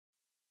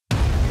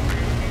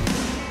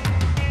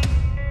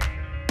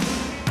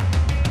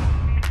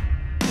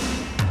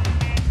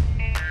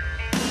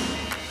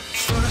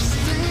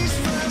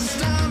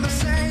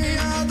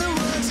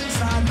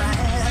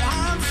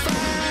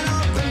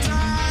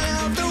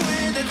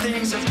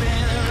things have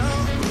been,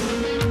 oh,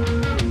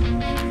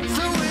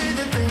 the way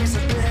that things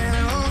have been,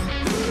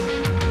 oh.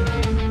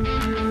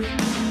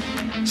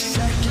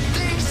 Second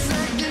thing,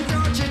 second,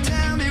 don't you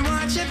tell me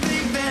what you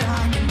think that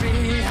I can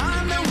be.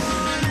 I'm the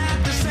one at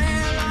the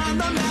sail, I'm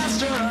the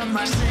master of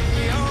my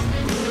sea,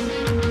 oh,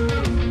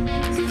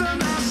 the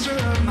master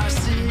of my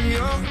sea,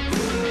 oh.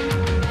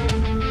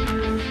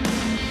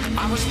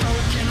 I was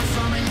broken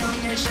from a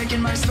young age,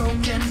 taking my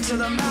spoken to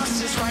the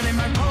masses, writing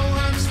my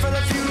poems for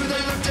the few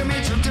that looked at me,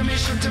 took to me,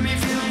 shook to me,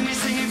 feeling me,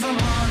 singing from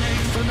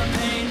heartache, from the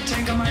pain,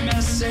 taking my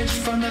message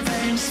from the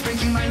veins,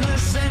 speaking my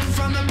lesson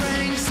from the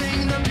brain,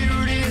 sing the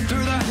beauty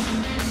through the.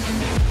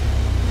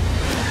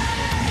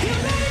 You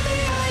made me,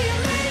 oh, you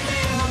made me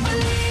a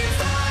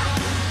believer,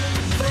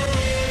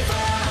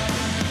 believer.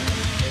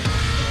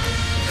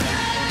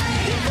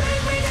 You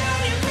break me down,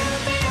 you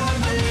build me a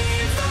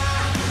believer,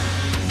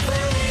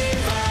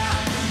 believer.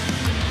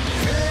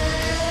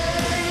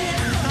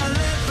 I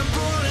let the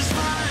bullets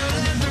fire,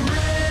 let the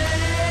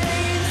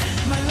rain.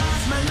 My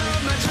life, my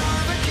love, my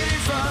driver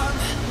came from.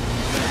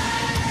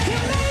 You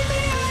made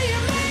me, oh, you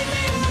made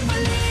me a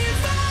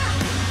believer,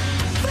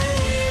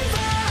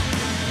 believer.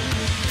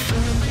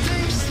 Third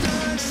thing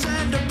stood,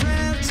 send a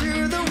prayer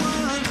to the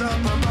ones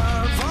up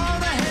above. All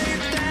the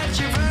hate that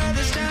you've heard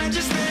has turned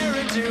your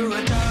spirit to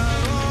a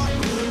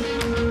dove.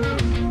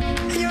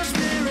 Your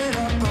spirit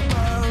up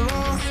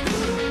above.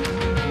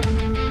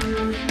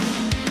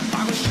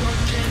 I was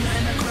choking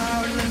in the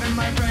crowd, living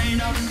my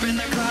brain up in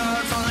the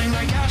cloud, falling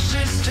like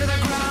ashes to the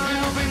ground,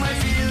 hoping my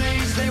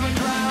feelings they would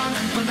drown,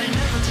 but they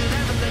never did.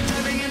 Ever the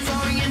ebbing and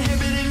flowing,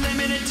 inhibited,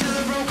 limited till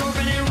it broke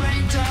open. It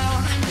rained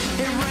down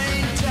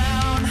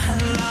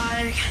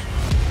like.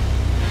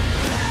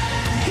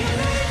 You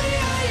made me,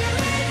 oh, you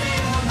made me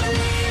a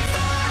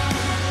believer,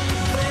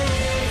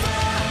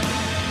 believer.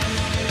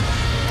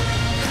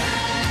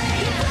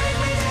 You break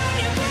me down,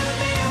 you build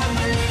me a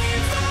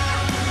believer,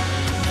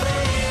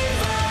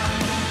 believer.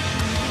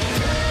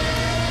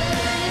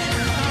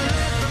 I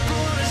let the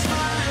bullets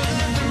fire,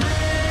 let the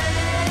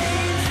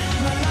rain.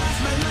 My life,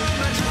 my love,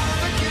 my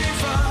driver came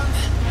from.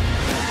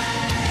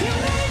 You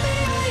made me,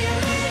 oh, you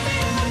made me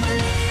a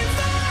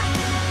believer,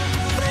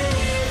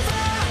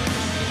 believer.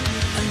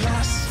 And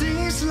last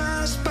things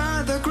last,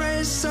 by the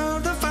grace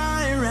of the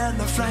fire and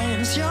the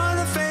flames. You're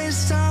the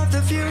face of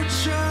the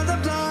future, the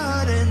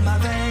blood in my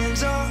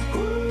veins,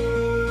 oh,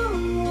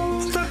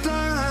 the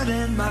blood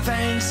in my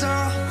veins,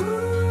 oh.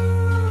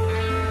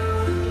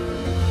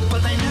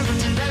 But they never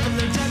did, ever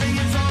lived, ebbing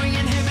and flowing,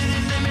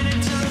 inhibited,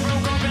 limited till it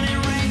broke open.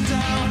 It rained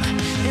down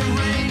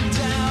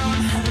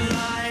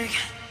like.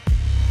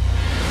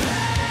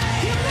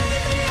 You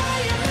made me, oh,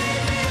 you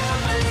made me a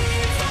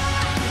believer,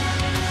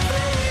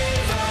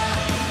 believer.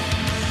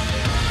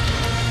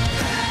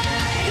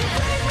 You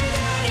break me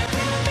down, you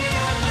build me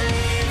a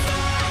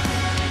believer,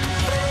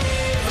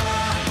 believer.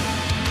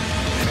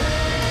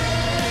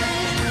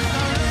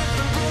 I let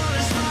the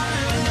bullets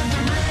fire, let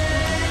the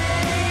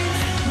rain.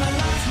 My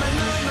life, my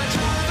love, my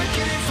driver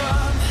came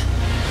from.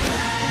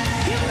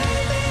 You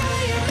made me,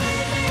 oh, you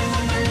made me a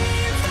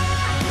believer,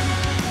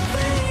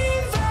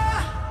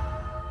 believer.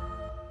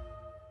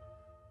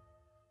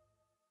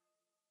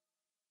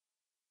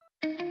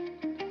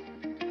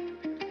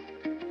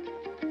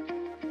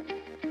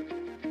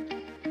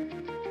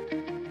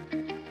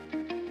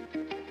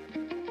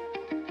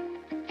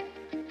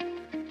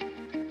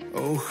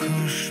 Oh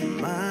hush,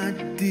 my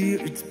dear,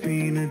 it's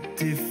been a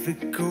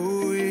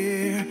difficult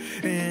year,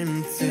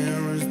 and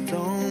terrors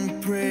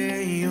don't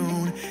prey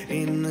on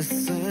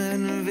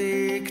innocent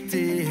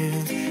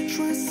victims.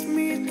 Trust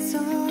me,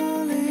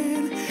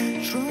 darling,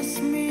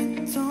 trust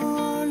me,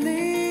 darling.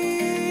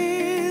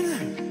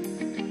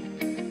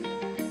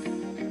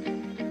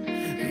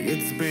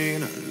 It's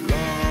been a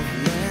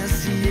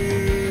loveless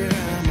year.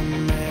 I'm a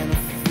man of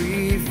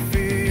free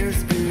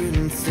fears,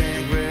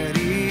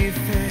 integrity,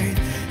 faith,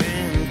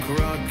 and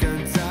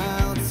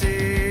crocodile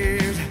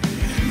tears.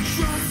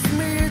 Trust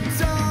me,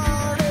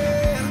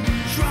 darling,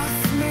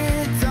 trust me,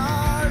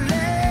 darling.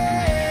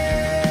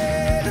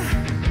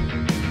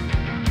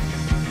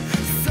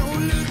 So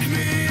look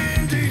me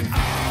in the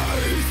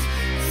eyes,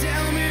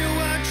 tell me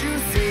what you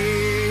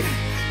see.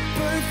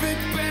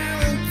 Perfect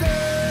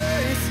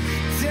paradise,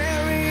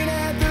 tearing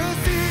at the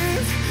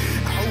seams.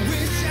 I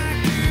wish I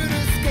could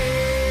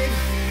escape.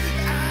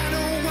 I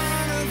don't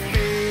wanna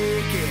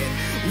fake it.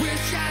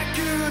 Wish I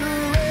could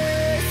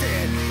erase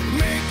it,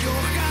 make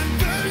your heart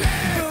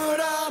believe. But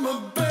I'm a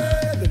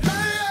bad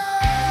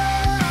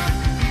liar,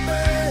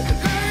 bad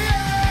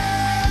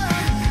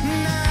liar.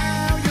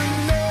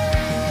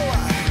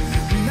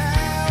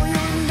 Now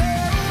you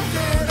know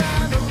that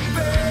I'm a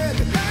bad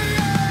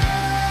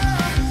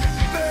liar,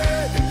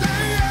 bad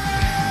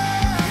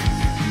liar.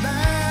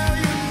 Now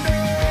you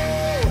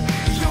know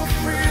you're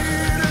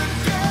free to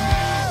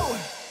go.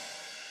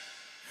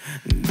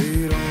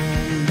 Did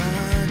all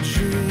my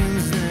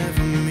dreams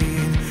never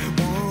mean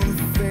one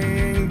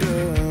thing?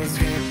 Does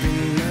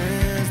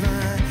happiness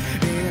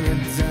lie in a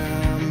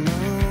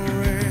diamond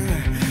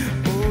ring?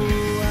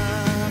 Oh,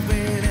 I've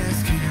been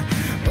asking,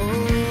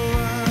 oh,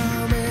 I've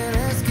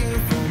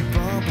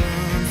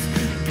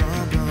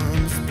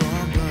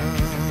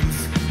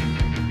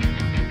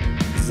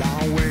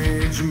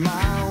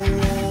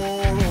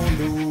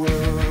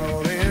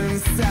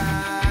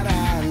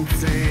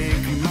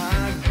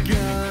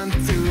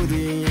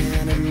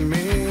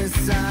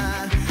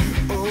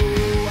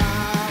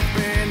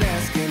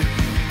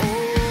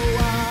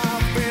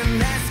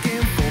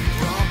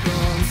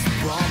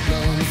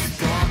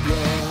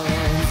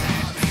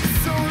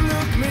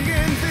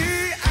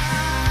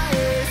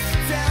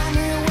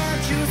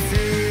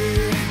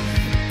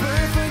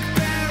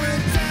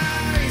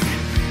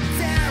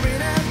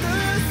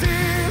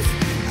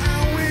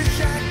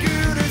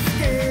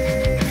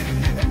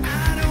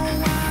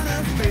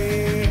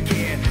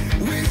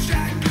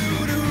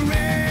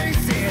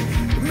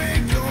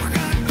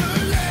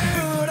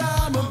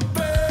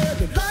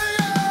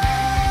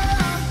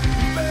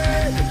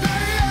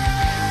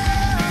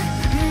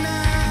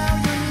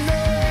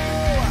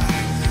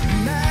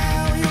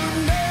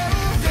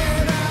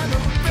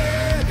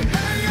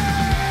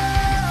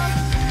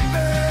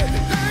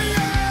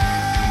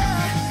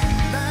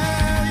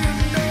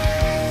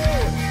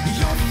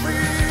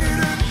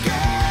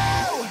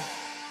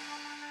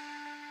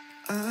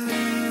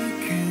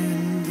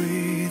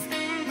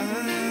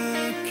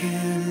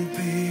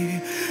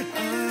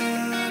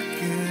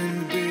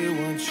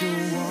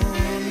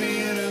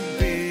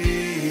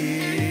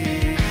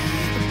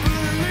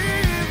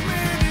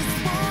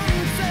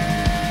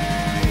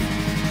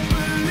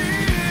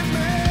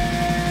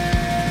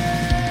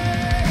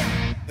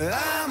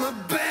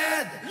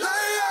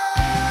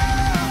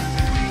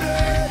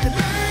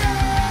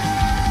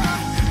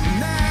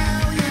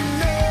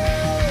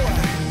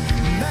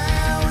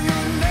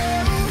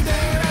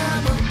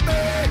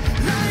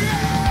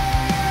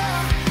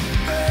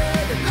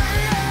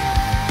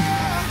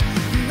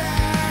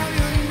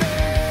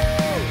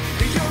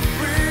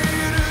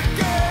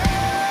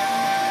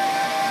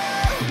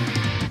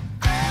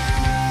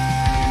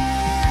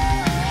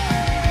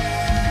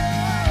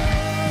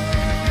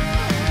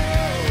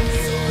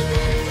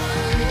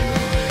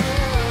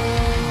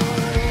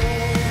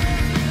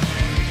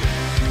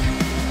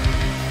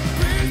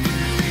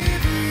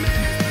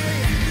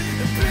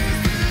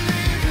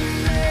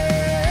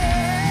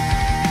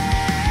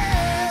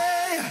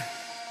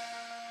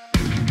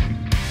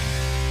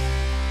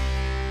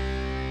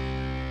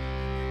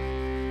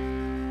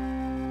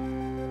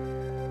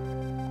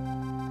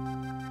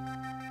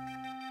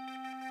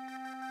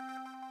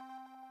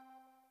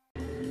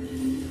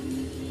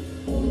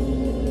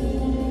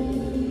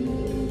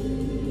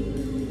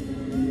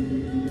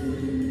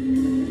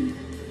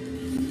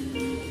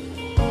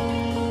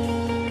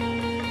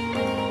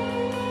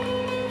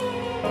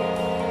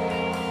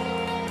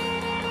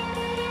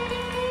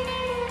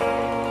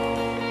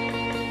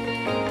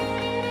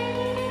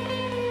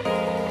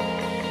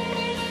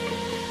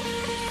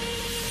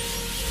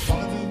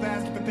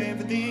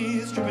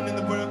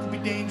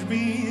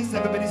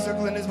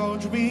circling as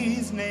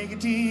vultures,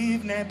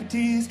 negative,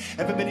 nappities.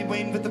 Everybody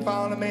waiting for the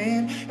fall of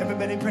man.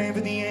 Everybody praying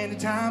for the end of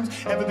times.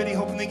 Everybody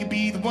hoping they could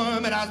be the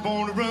one. But I was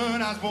born to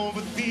run, I was born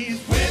for these.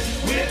 Whip,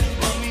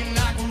 run me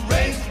like a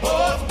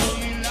racehorse, run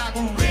me like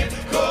a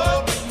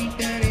ripcord. Break me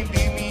down and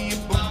beat me if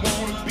I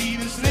wanna be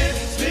the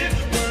slip,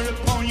 word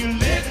upon your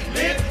lip,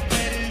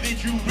 better that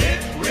you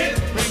rip.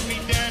 Break me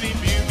down and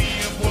beat me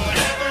up,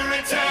 whatever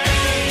it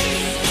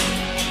takes.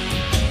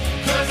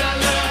 'Cause I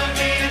love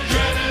the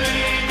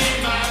adrenaline in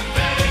my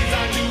veins.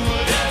 I do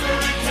whatever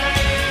it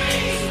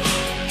takes.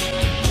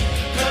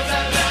 'Cause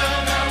I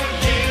love how it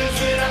feels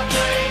when I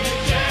break the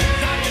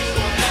chains. I do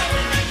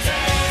whatever it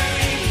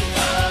takes.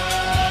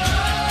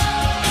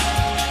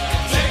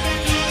 Take me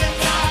to the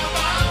top,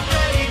 I'm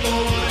ready for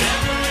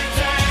whatever it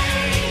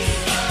takes.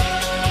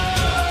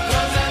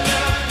 'Cause I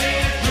love the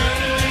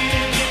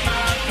adrenaline in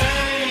my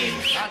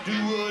veins. I do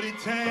what it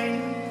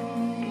takes.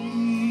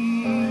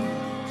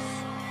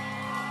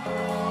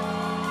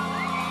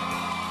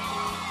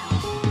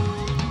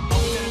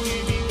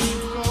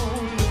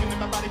 Looking at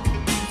my body,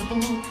 feeling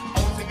visible.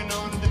 Always hanging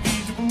on to the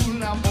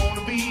visual. I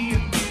wanna be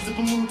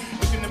invisible.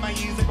 Looking at my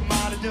ears like I'm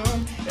out of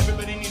dumb.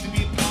 Everybody needs to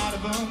be a part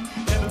of them.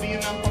 Never be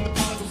enough on the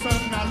prodigal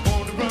son. I was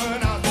born to run,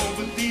 I was born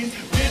with these.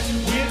 Whip,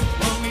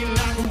 run me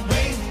like a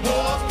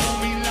racehorse, run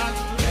me like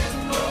a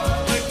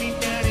ripcord. Break me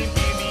down and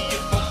beat me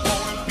if I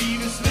wanna be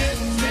the slip.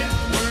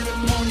 Word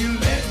upon your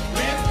lip,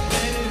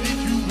 better that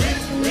you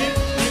rip.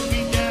 Break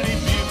me down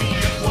and beat me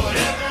up,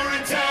 whatever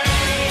it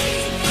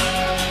takes.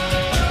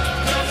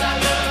 'Cause I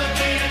love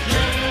the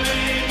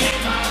adrenaline in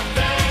my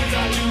veins.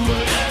 I do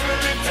whatever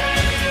it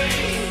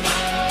takes.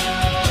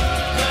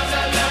 'Cause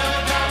I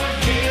love how it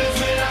feels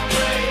when I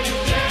break the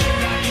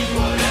chains. I do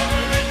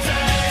whatever it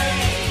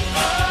takes.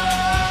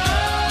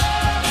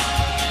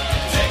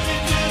 Take me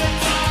to the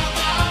top,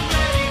 I'm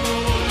ready for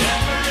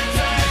whatever it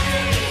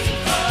takes.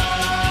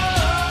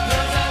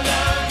 'Cause I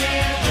love the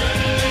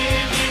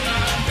adrenaline in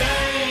my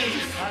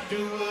veins. I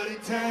do what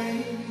it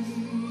takes.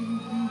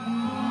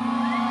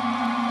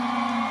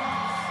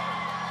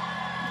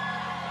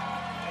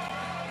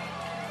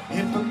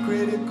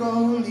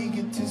 Hypocritical,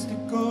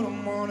 egotistical,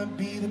 don't wanna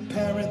be the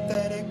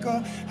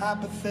parenthetical,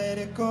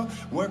 hypothetical,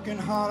 working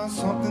hard on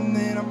something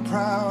that I'm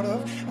proud of,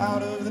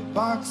 out of the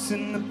box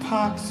and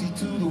epoxy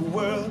to the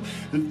world,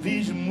 the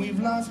vision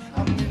we've lost,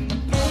 I'm in the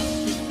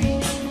apostrophe,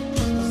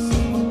 a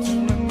symbol to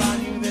remind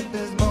you that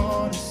there's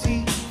more to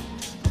see,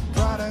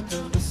 product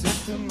of the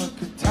system, a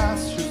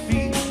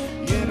catastrophe,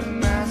 yet a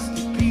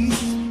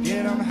masterpiece,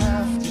 yet I'm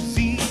half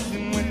diseased,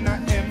 and when I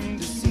am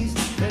deceased,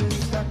 at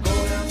least I go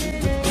down to the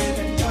grave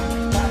and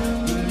I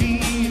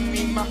believe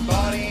me, my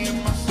body and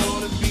my soul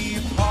to be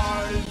a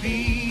part of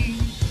these.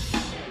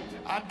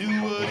 I do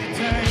what it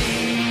takes.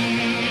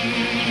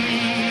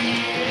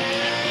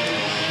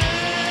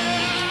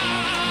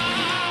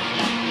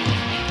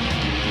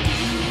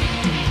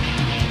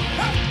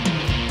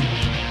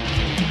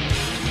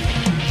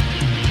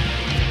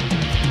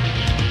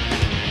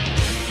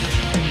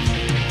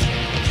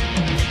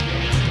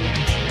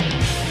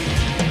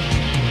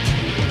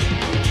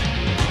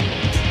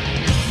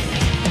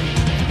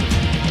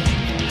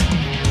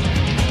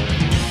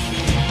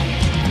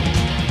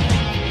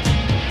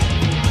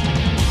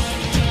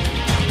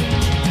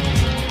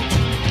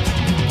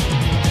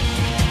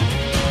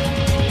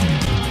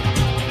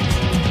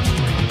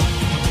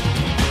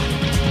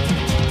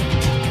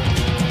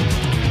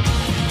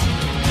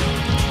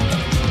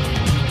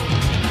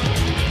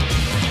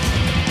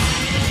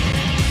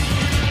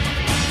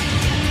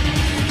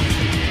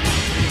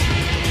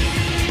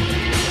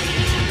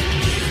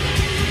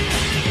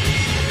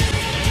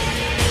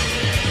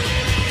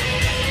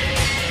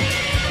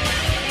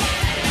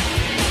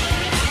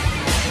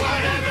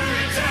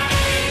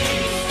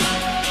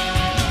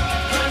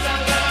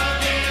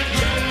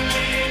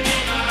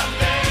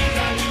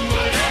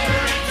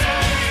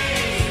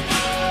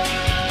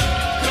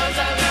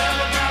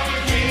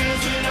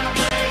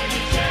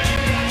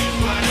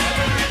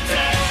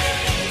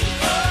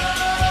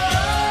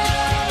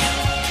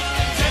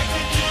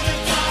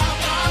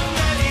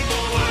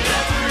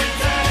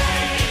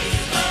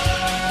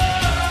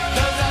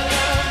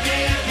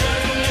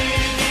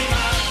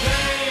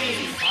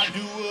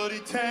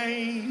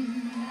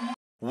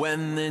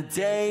 When the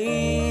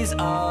days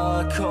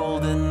are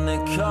cold and the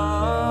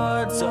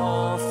cards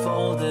all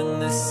fold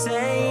and the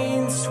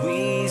saints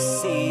we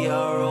see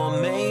are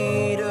all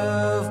made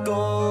of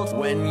gold.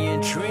 When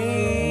your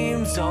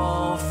dreams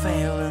all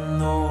fail and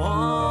the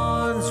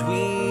ones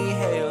we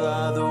hail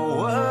are the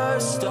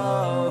worst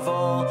of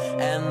all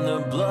and the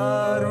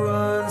blood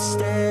runs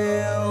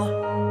stale.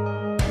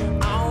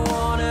 I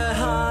wanna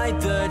hide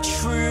the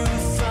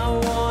truth, I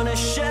wanna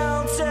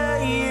shelter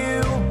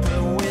you,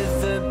 but with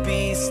the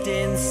beast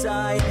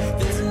inside,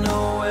 there's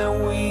nowhere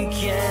we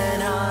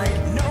can hide.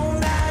 No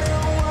matter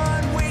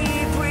what we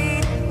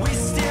breed, we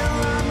still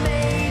are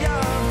made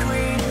of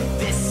greed.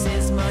 This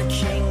is my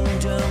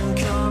kingdom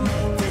come,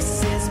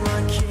 this is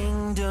my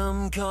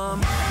kingdom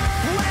come.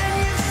 When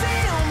you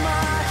feel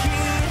my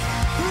heat,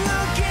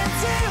 look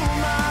into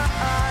my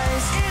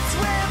eyes, it's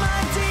where my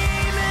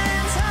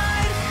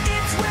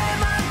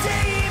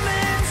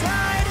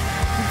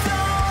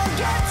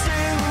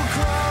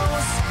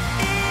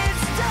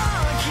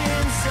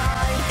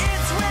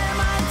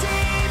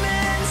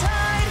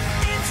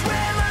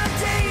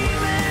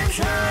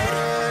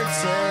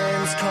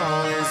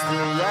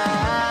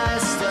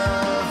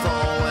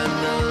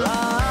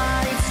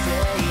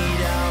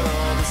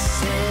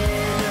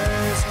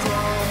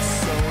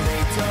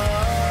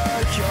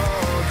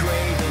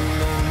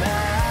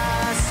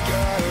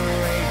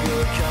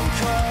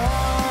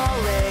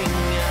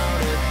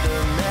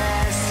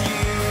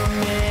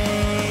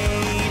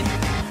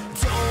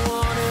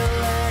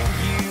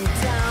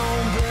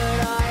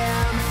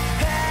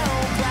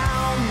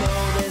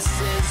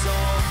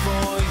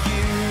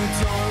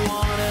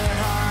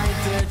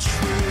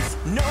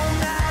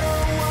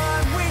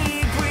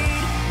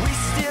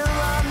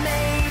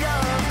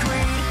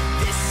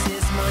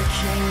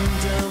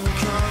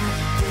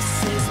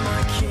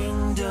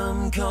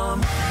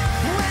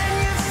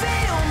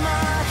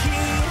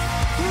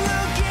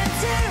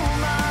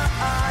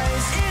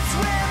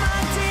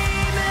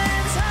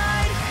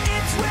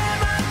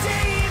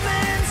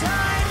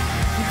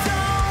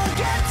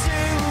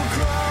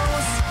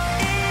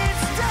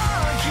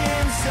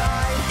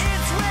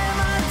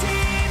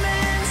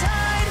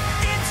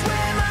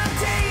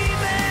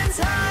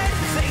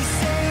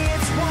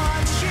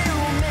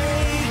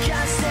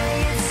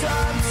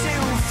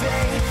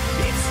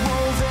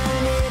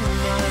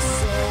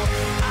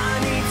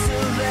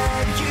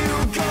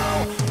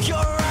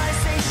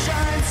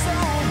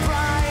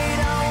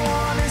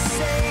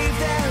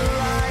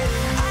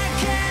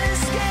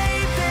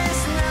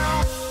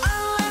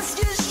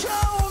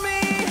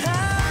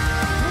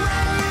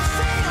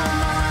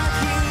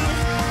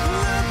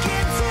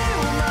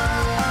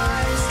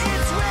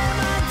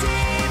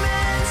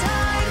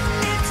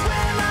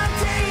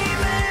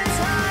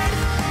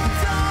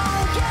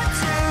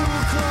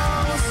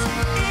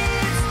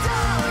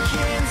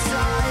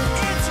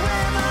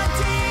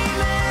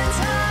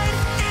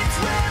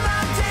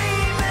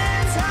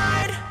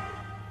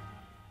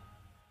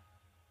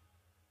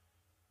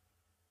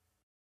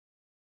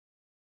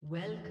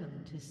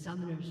Welcome to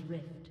Summoner's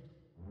Rift.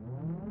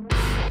 I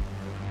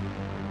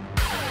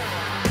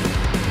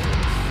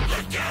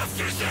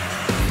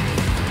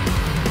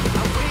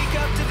wake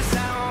up to the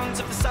sounds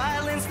of the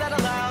silence that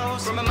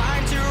allows for my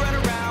mind to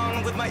run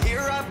around with my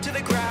ear up to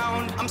the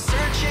ground. I'm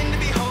searching to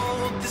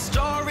behold the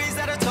stories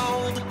that are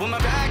told when my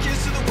back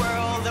is to the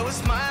world that was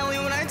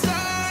smiling when I turned.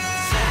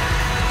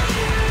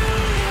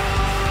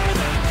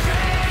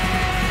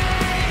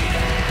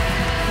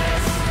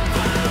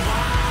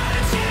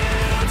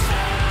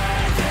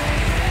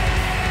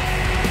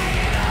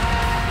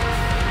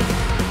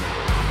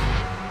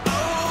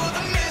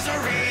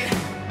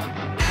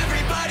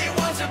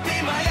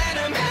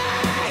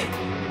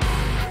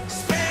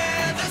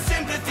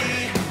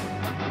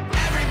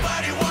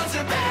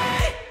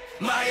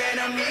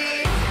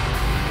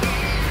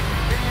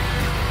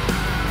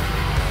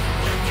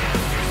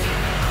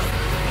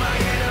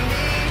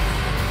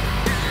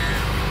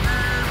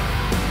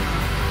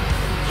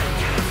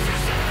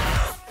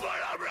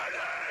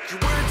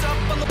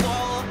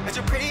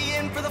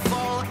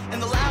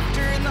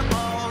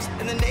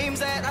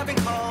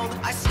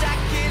 I stack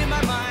it in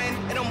my mind,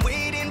 and I'm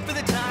waiting for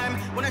the time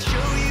when I show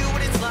you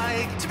what it's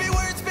like to be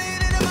words spit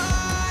into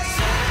mine.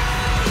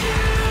 Tell you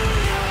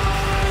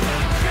you're the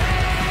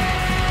greatest,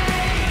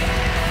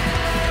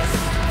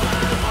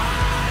 but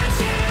why don't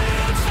you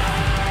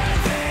turn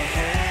the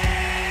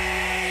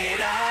hate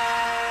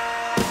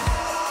out?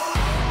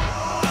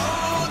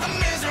 Oh, the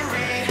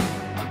misery.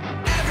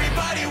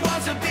 Everybody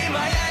wants to be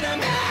my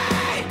enemy.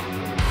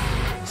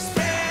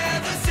 Spare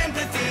the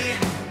sympathy.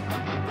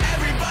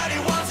 Everybody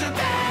wants to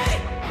be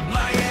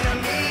my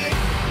enemy.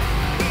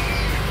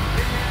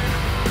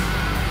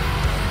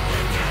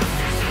 Look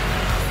after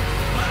yourself,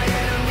 my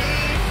enemy.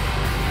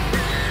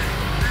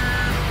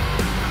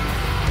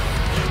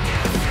 Look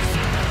after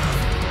yourself.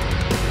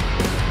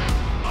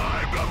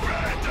 I'm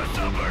afraid that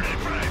somebody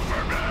pray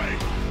for me.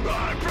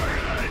 I'm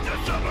praying that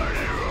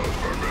somebody root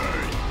for me.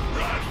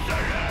 I'm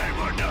saying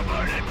what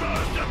nobody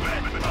supposed to be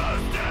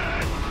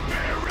posted. Be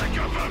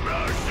of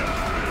emotion.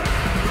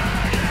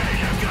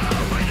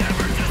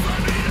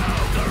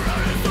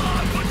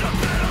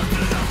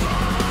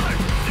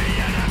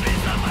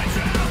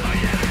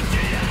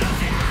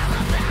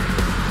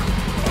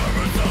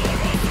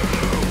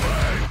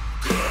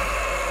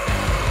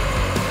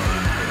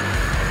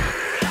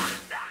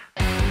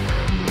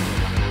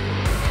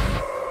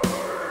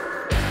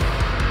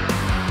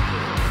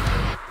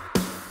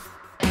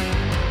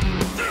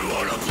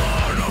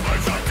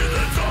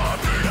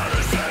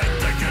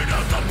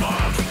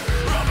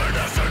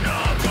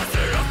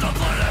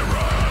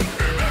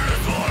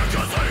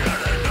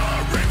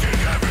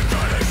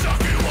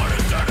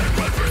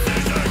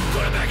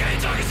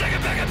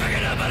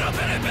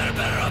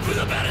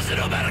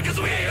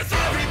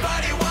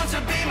 Everybody wants to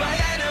be my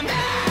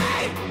enemy.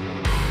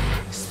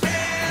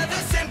 Spare the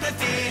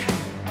sympathy.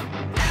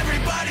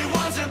 Everybody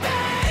wants to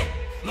be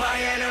my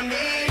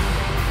enemy.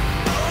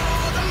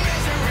 Oh, the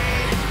misery.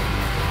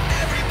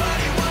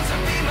 Everybody wants to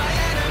be my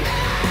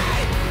enemy.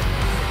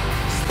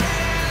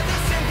 Spare the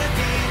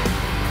sympathy.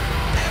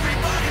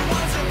 Everybody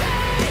wants to be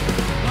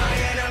my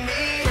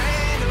enemy.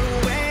 Fade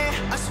away.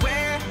 I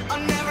swear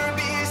I'll never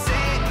be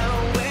safe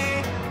away.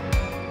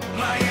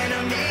 My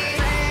enemy.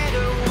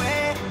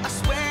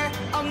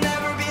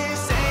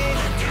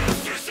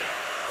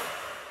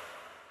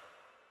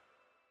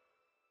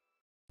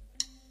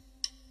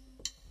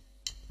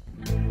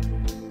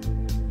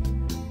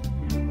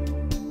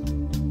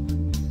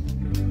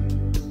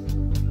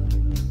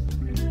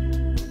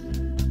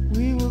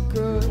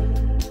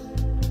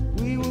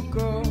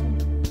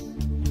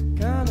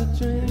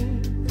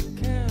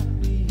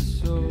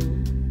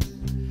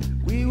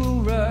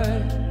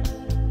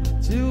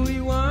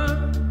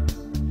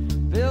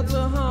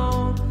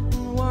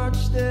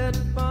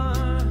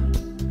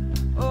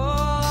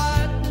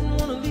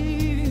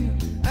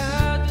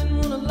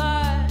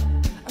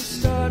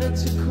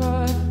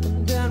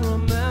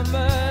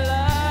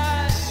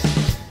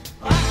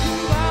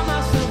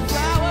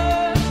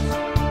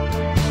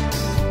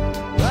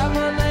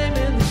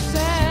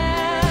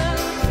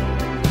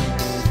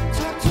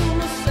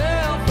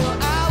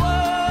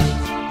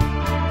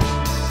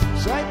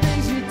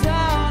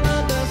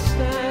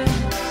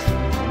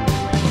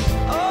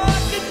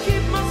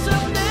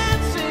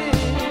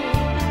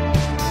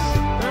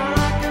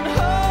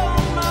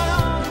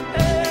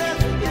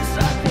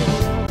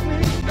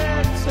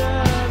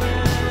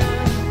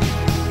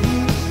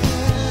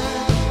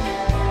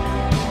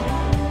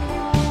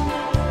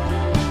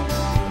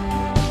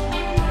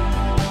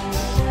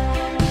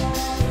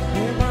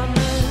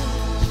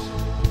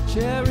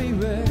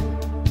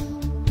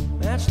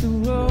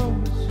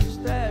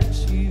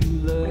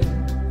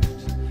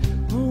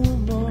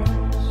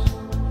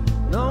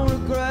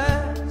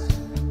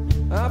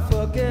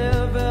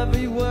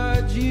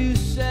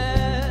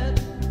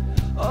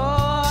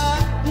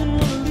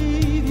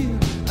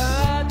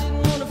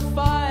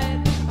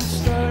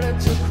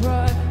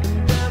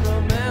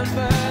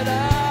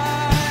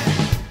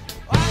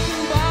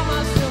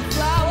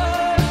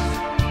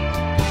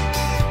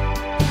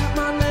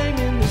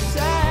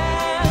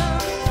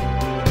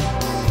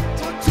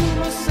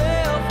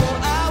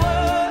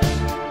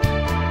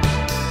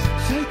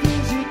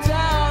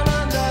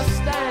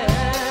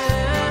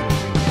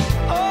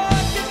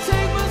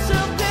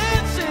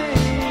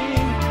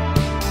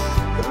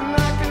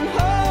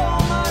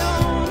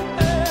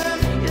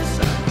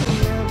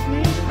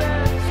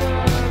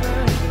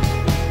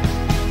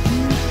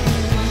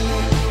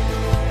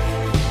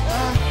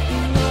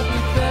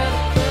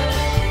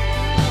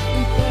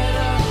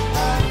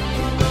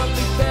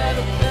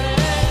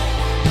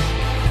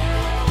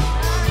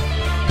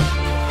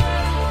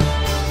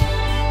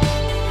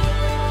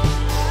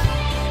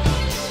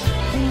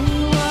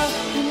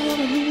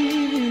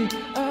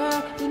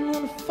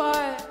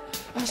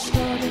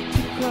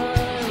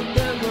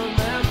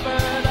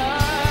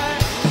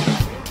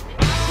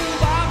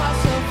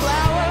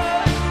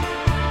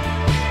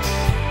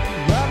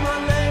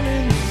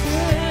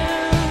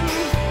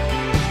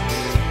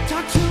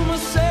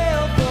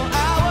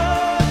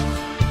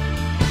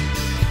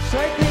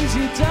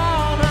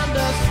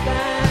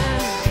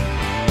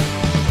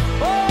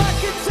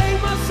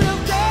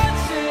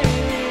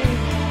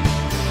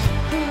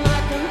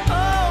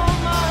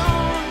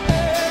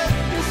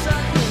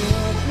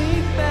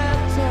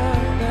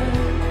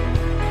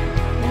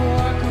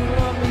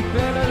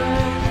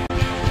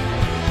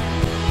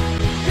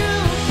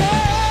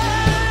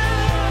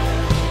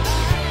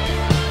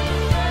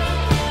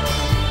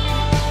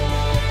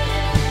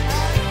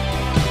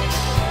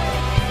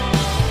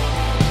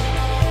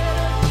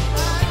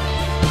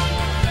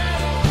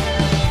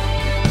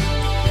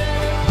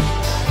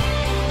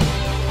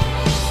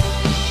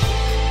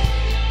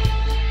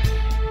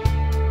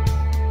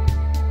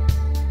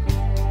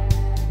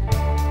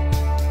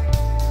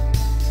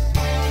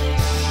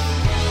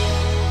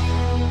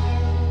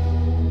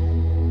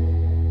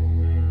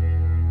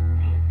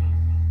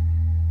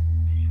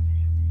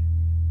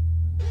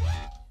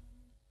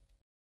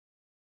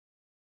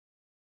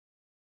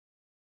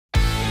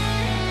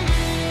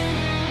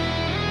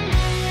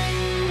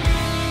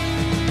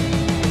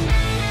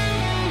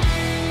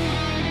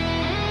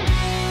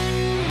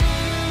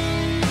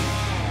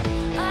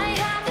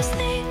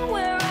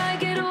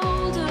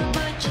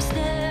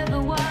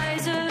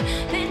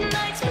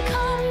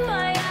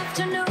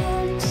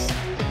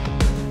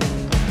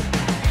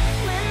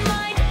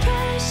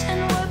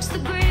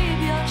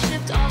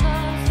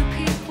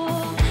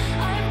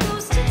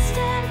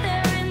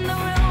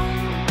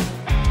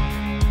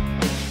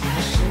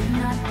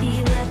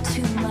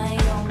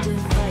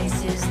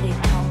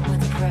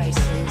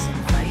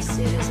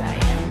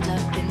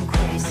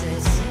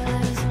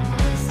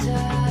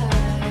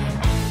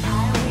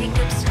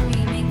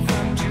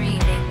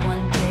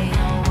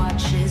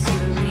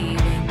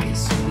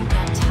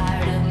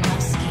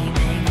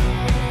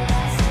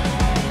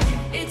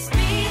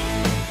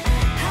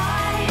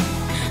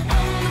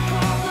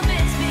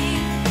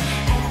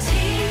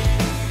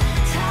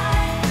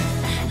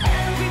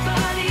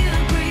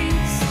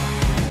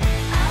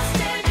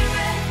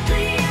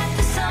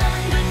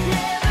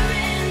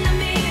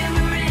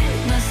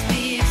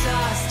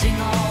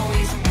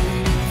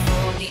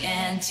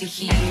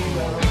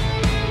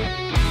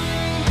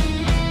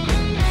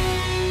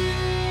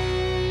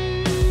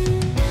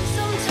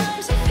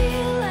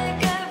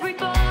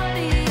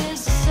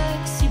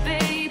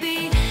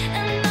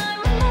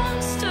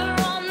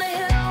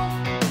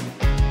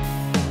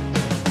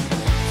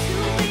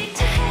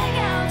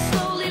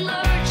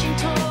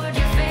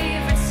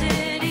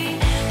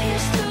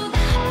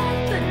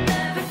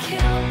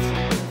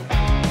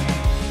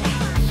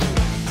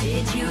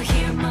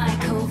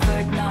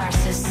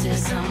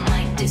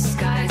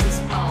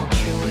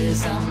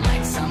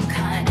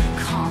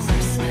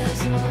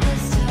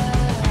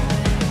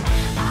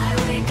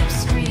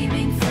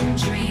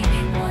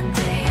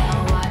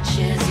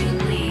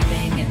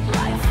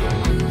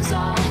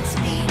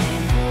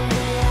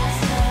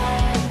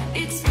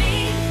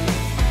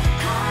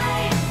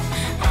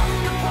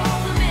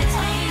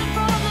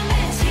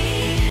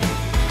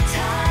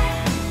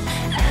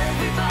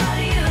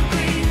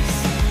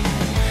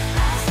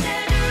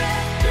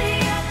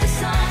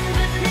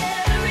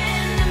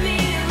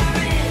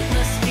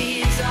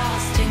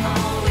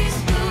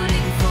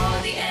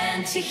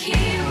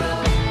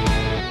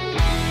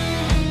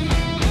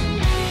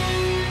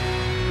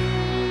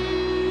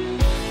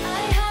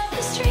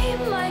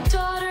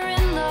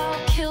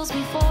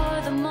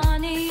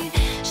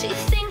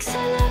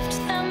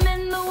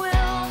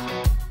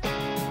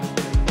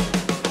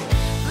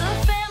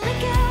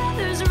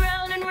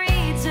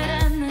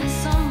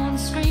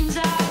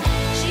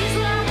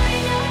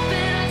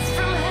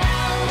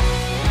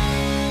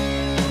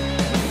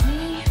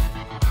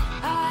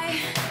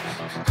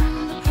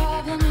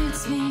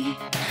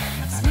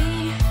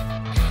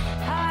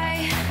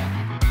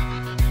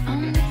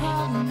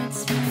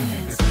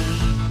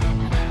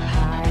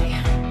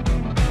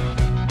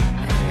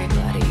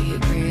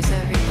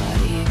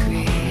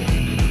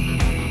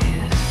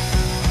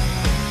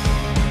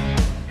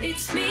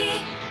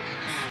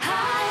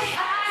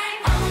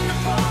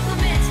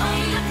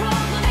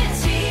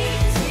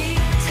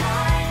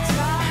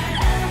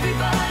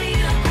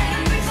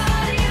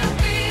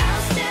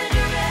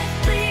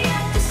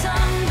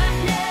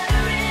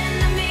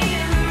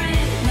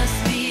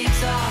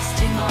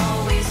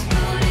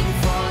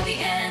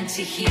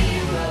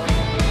 hero.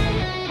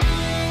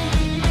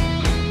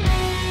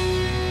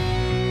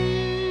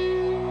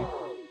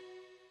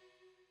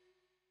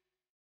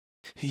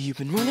 You've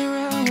been running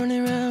around,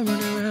 running around,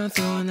 running around,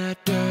 throwing that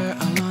dirt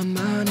all on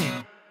my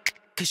name.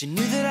 'Cause you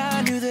knew that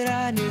I knew that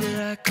I knew that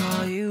I'd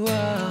call you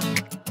up.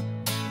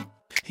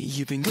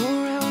 You've been go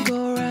around,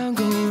 go around,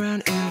 go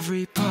around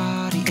every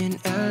party in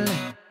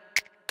LA.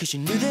 'Cause you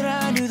knew that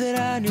I knew that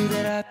I knew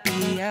that I'd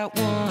be at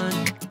one.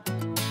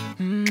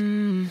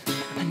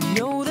 I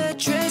know that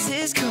dress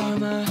is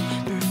karma,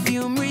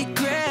 perfume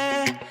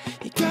regret.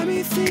 You got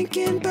me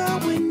thinking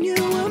about when you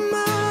were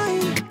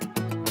mine.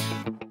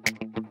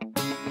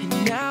 And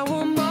now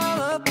I'm all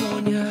up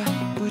on ya,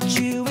 what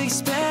you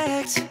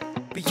expect?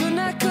 But you're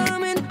not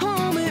coming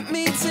home with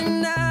me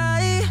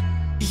tonight.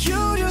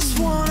 You just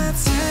want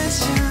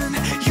attention,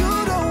 you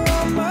don't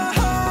want my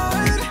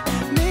heart.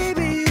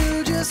 Maybe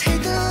you just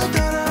hate the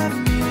thought of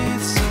me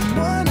with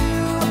someone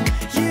new.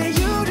 Yeah,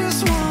 you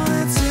just want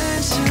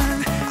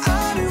attention,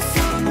 I knew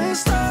from the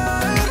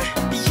start.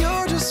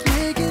 You're just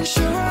making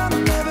sure I'm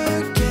never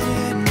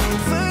getting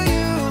over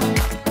you.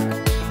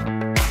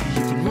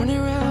 You've been running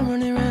around,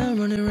 running around,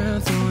 running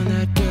around, throwing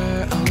that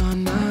dirt all on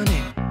my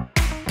name.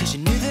 'Cause you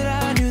knew that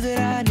I knew that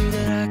I knew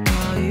that I'd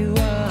call you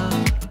up.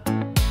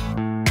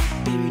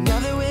 Baby, now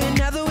that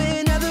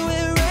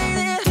we're right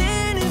there,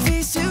 standing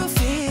face to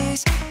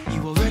face, you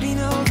already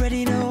know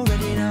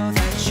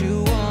that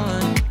you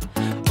won.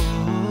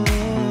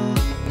 Oh,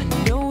 I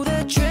know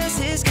that dress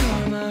is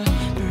karma,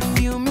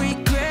 perfume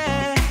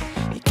regret.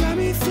 You got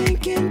me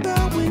thinking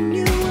about when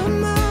you were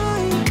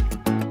mine.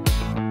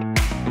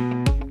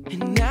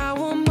 And now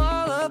I'm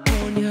all up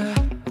on ya,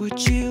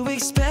 what you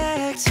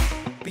expect?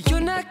 But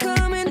you're not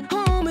coming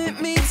home with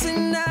me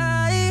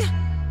tonight.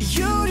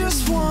 You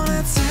just want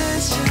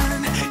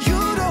attention, you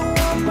don't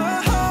want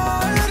my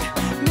heart.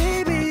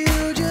 Maybe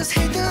you just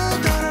hate the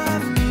thought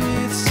of me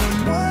with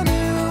someone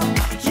new.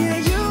 Yeah,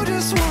 you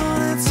just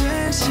want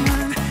attention,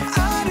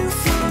 I knew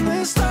from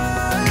the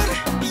start.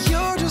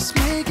 You're just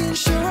making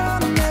sure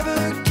I'm never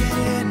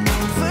getting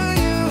over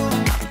you.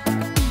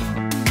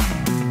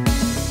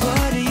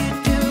 What are you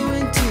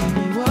doing to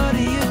me? What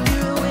are you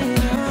doing?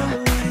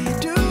 What are you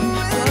doing?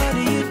 What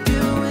are you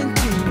doing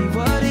to me?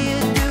 What are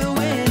you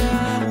doing?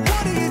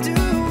 What are you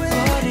doing?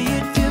 What are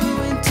you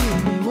doing to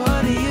me?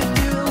 What are you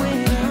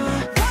doing?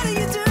 What are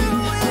you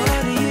doing?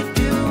 What are you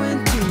doing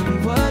to me?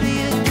 What are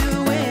you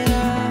doing?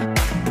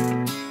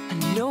 I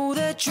know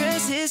that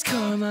dress is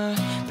karma,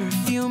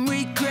 perfume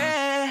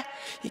regret.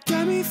 You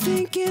got me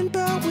thinking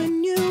about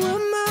when you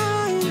were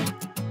mine.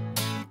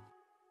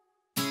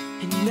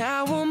 And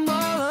now I'm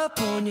all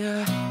up on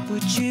ya,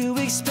 what you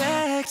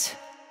expect?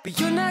 But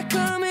you're not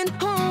coming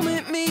home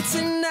with me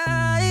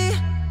tonight.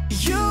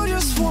 You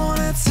just want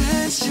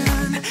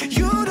attention,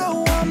 you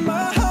don't want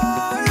my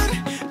heart.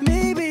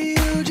 Maybe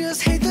you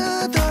just hate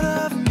the thought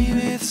of me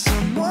with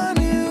someone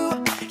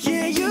new.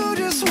 Yeah, you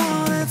just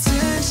want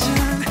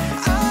attention,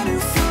 I knew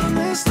from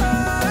the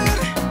start.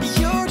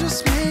 You're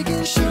just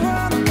making sure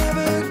I'm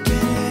never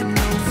getting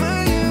over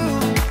you.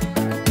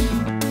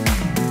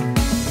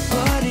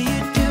 What are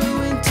you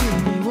doing to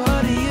me?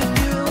 What are you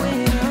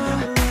doing?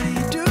 What are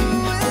you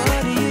doing?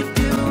 What are you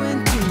doing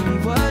to me?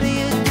 What are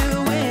you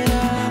doing?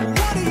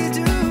 What are you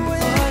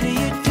doing? What are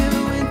you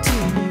doing to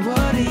me?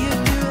 What are you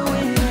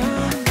doing?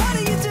 What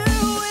are you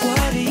doing?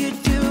 What are you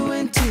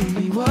doing to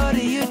me? What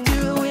are you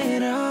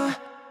doing?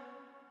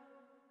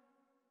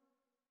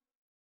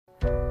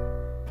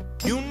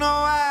 You know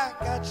I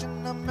got your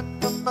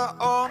number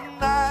all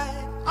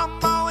night.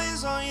 I'm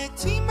always on your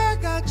team, I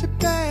got your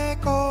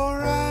back,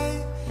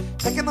 alright.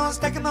 Taking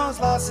those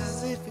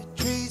losses if it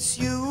treats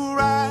you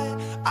right.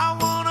 I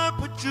wanna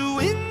put you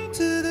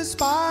into the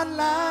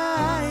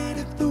spotlight.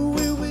 If the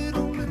way we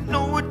don't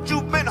know what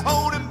you've been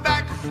holding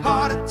back,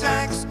 heart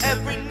attacks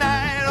every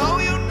night. Oh,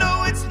 you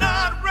know it's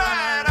not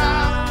right.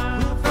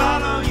 I'll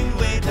follow you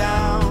way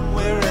down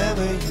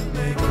wherever you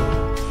may go.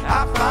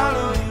 I'll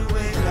follow you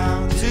way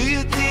down to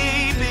your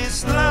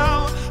deepest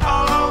low.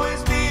 I'll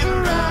always be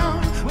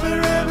around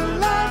wherever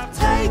life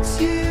takes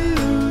you.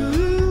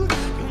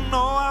 You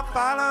know I'll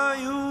follow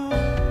you.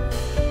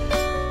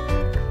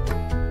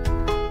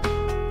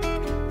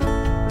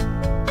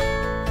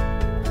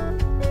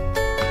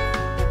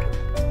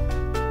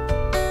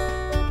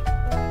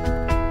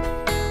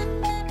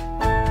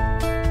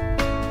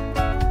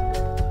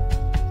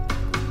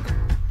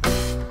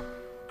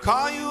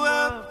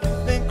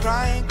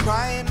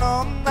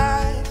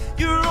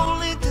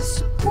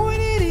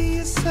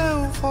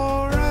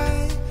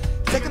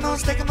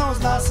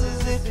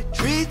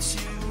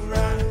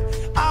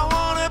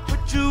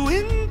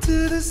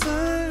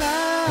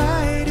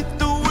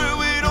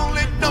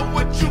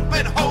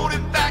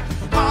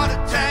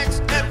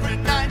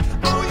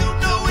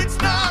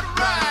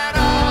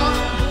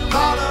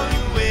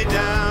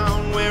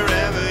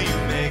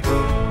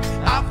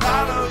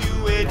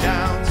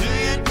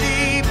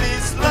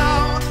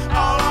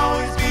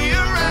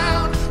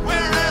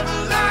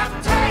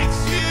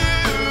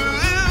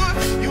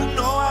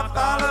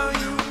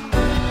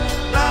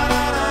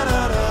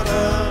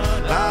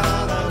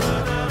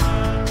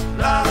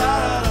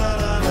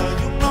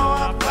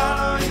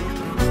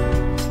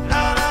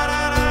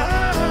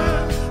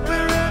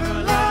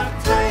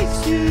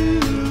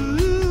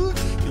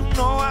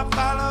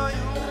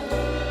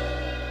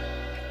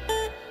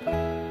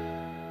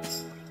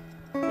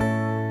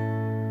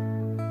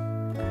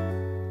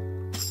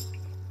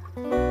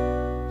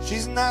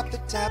 not the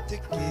type to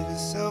give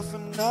herself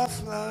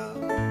enough love.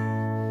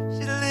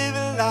 She live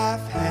a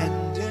life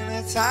hand in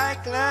a tight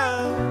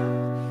glove.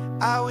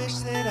 I wish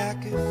that I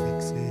could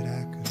fix it,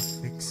 I could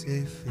fix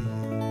it for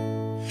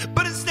you.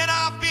 But instead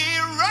I'll be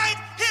right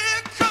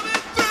here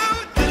coming through.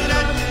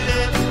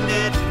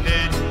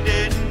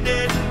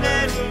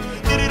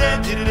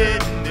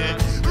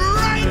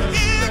 Right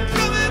here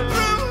coming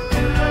through.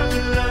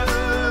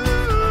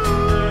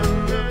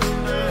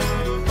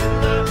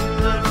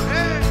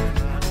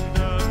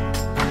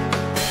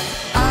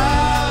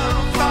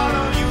 I'll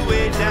follow you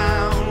way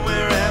down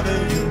wherever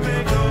you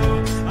may go.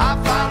 I'll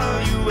follow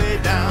you way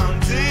down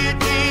to your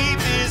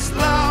deepest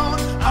lone.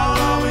 I'll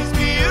always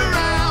be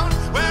around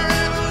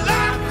wherever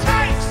life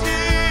takes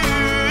you.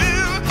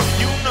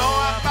 You know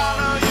I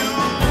follow you.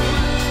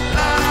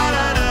 La la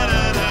la la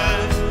la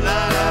la la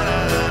la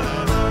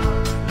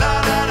la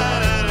la la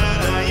la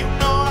la. You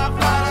know I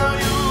follow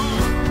you.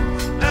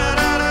 La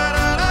la la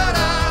la la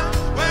la.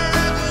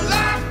 Wherever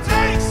life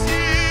takes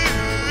you.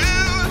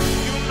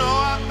 You know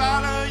I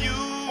follow you.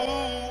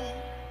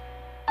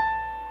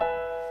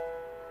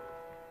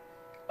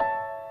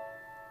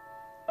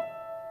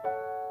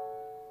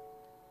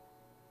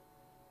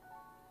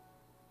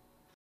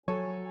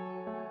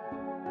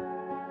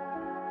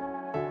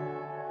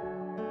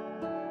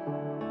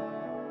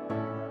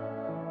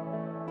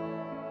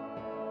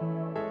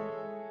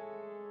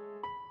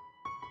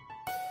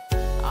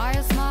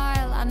 I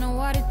smile, I know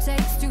what it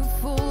takes to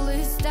pull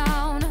this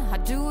down. I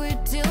do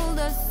it till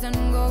the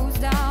sun goes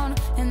down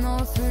and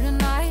all through the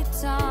night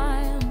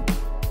time.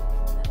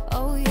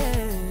 Oh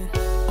yeah.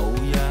 Oh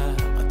yeah,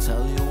 I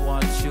tell you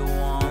what you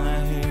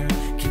wanna hear.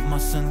 Keep my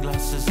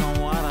sunglasses on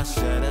while I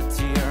shed a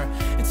tear.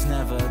 It's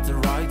never the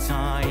right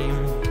time.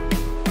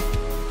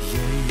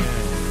 Yeah,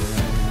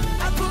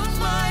 yeah. I put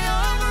my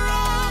arm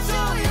around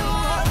so you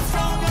how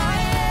strong I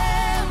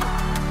am.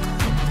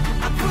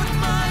 I put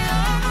my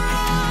arm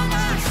around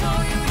and show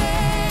you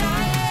that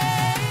I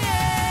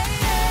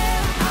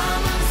am.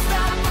 I'm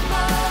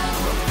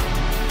unstoppable.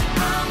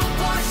 I'm a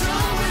Porsche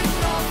with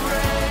no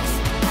brakes.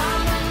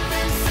 I'm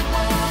invincible.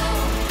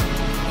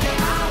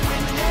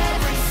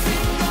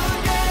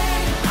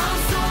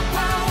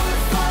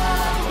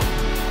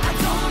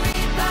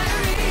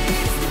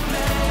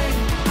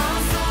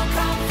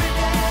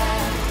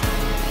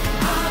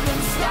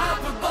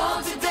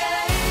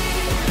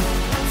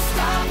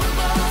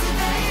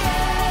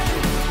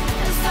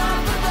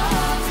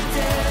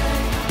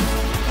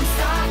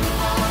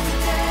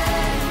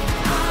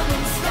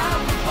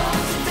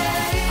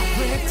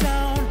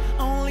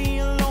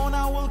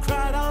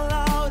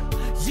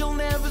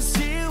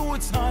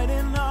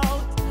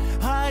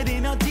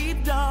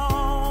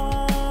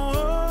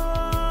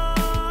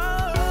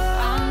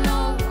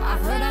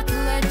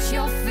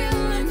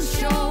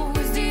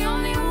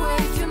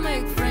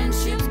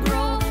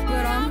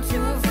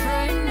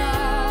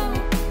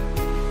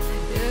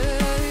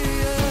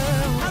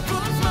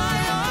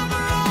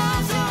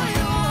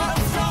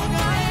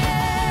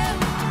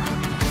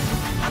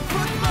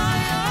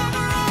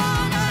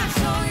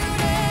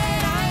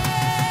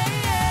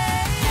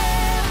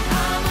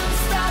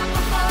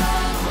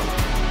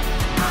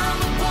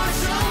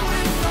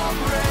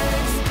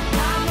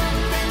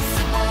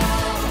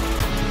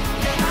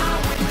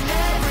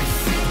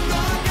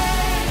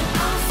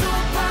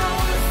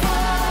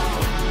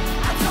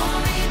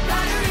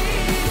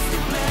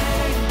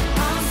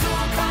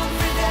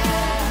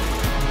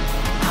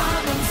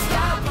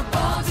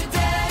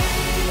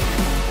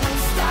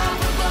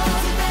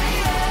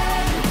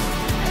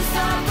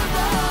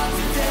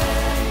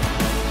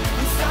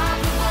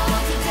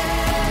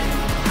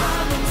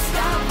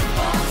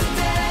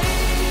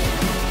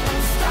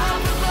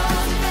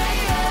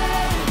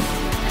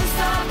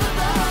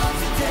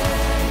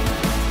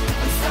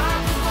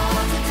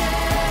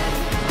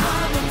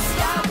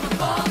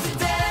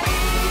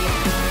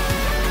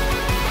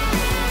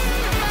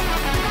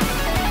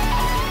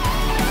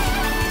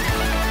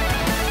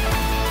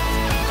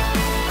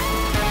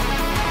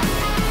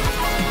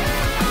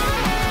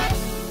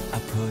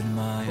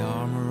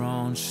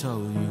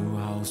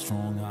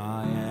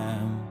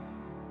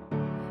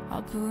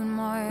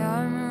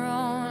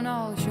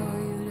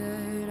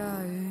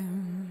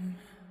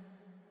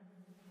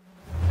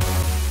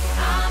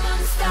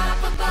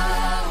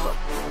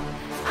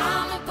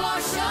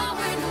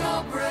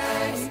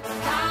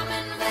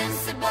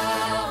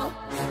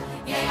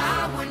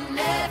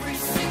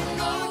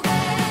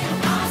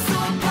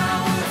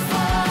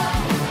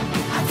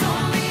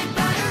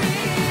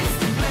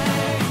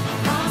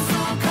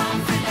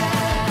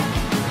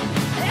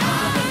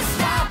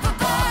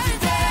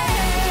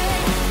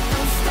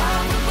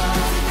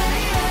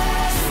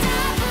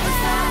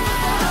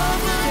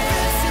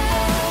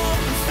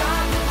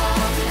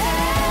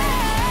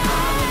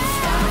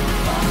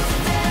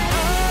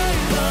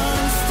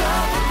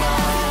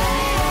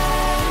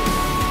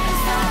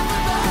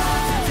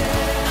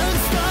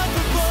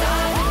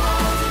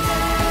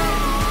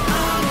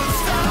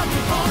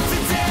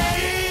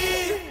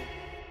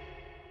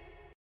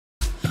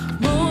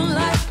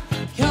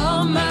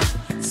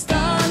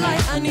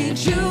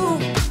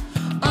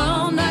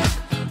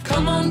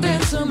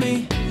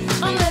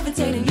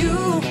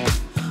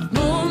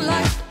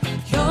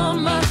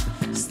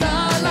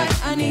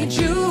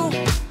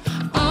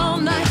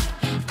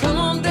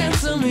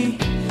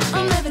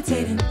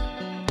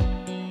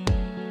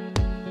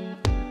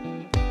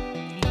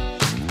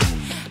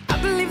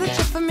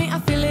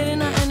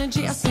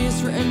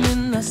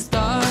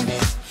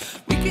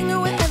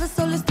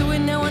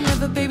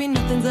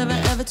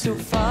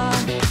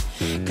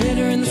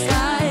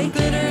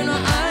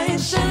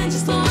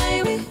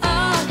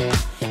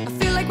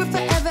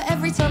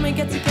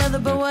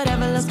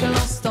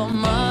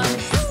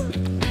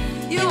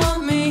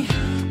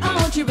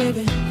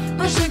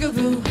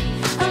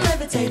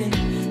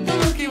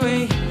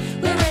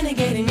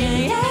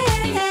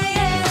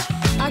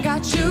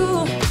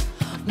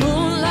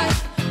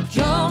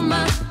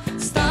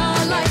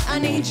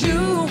 need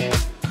you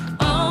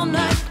all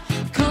night.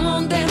 Come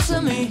on, dance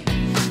with me.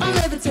 I'm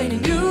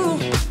levitating you.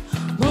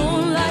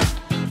 Moonlight,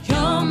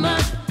 you're my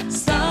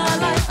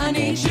starlight. I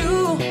need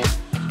you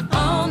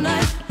all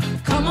night.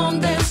 Come on,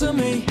 dance with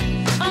me.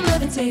 I'm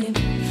levitating.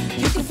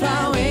 You can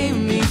fly away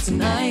with me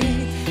tonight.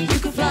 You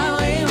can fly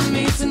away with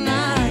me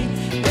tonight.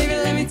 Baby,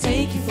 let me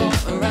take you for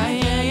a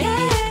ride. Yeah,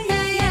 yeah,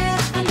 yeah,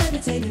 yeah. I'm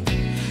levitating.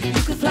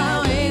 You can fly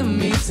away with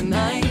me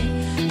tonight.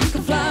 You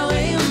can fly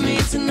away with me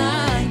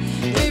tonight.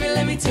 Baby,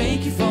 let me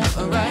take you for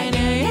a ride.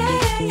 Yeah,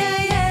 yeah,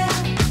 yeah, yeah.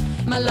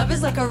 My love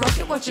is like a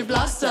rocket, watch it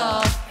blast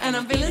off. And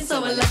I'm feeling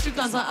so electric,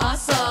 bounce my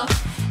ass off.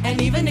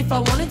 And even if I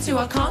wanted to,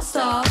 I can't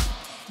stop.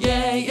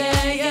 Yeah,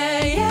 yeah,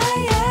 yeah, yeah,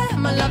 yeah.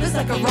 My love is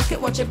like a rocket,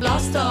 watch it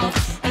blast off.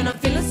 And I'm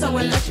feeling so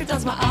electric,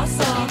 dance my ass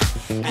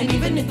off. And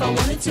even if I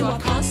wanted to, I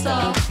can't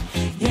stop.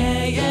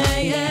 Yeah, yeah,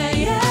 yeah,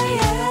 yeah,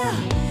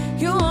 yeah.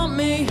 You want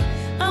me,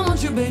 I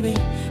want you, baby.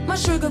 My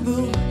sugar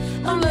boo,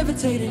 I'm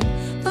levitating.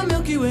 The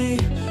Milky Way,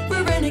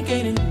 we're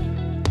renegading.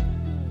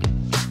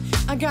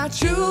 I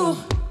got you,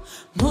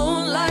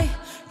 moonlight,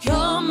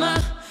 you're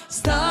my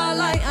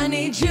starlight. I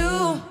need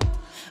you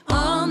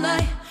all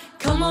night.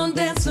 Come on,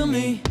 dance with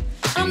me.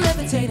 I'm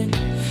levitating.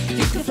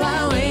 You can fly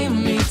away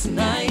with me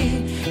tonight.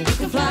 You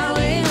can fly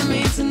away with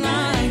me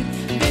tonight.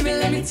 Baby,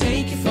 let me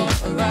take you for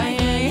a ride.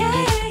 Yeah,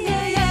 yeah,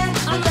 yeah, yeah.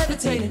 I'm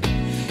levitating.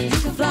 You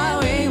can fly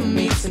away with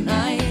me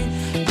tonight.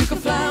 You can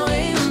fly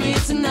away with me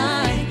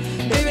tonight.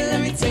 Baby,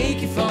 let me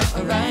take you for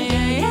a ride.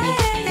 Yeah,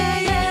 yeah, yeah,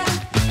 yeah.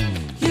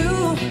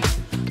 You,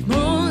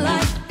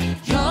 moonlight,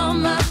 you're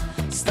my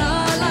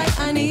starlight.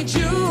 I need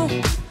you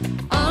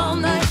all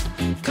night.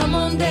 Come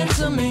on, dance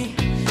with me.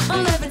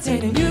 I'm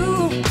levitating.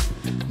 You,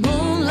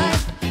 moonlight,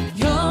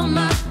 you're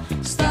my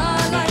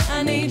starlight.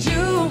 I need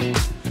you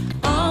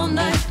all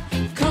night.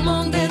 Come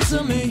on, dance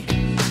with me.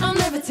 I'm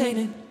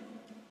levitating.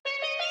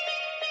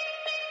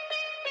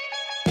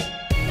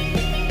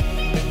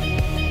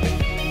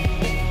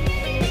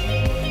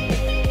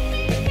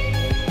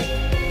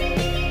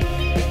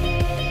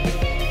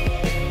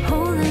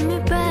 Holding me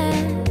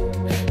back,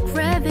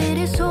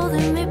 gravity's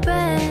holding me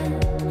back.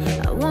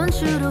 I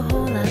want you to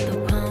hold out the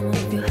palm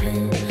of your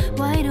hand.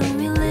 Why don't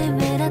we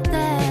leave it at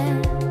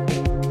that?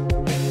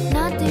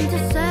 Nothing to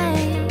say,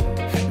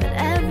 but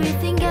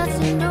everything gets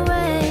in the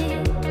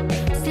way.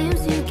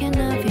 Seems you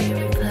cannot be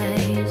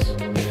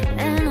replaced,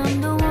 and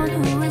I'm the one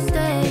who will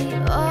stay.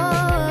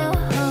 Oh,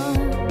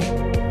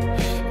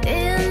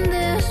 in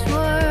this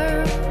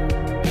world,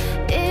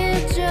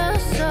 it's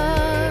just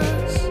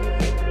us.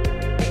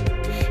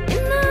 You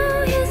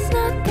know it's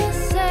not the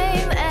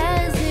same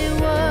as it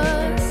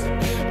was.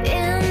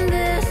 In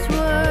this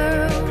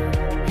world,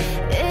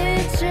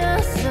 it's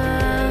just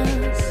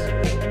us.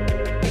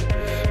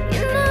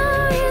 You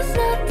know it's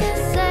not the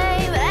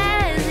same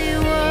as it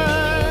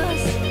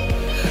was.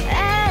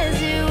 As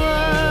it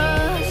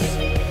was.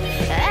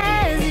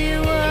 As it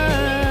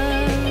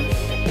was.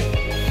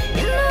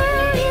 You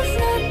know it's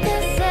not the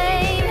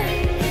same.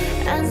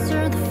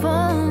 Answer the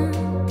phone.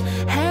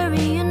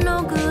 Harry, you're no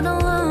good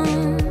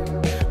alone.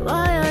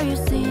 Why are you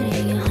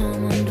sitting at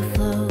home on the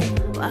floor?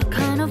 What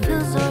kind of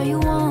pills are you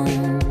on?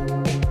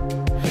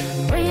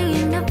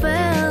 Ringing the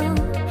bell,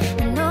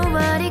 and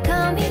nobody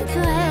coming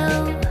to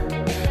help.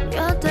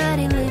 Your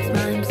daddy lives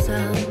by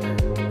himself.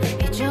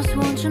 He just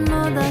wants to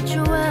know that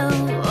you're well.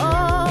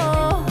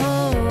 Oh,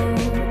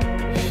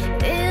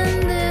 in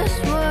this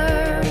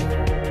world,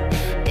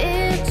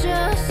 it's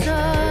just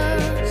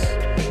us.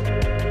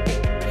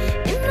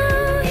 You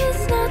know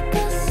it's not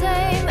the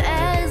same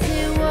as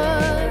it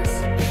was.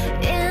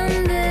 In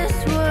this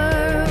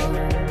world,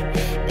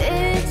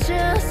 it's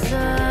just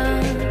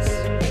us.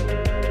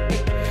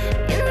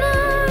 You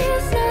know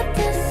it's not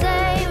the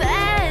same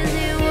as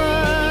it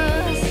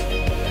was.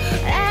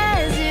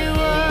 As it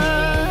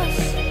was.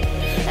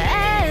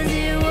 As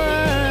it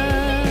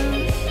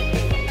was.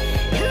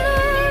 You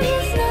know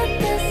it's not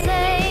the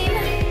same.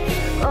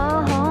 Go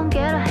home,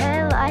 get a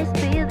headlight,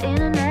 speed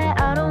internet.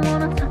 I don't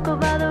wanna talk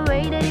about the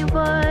way that you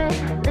would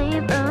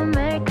leave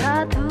America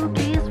to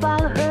kiss,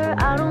 follow her. I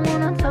don't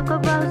wanna talk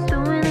about who's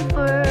doing it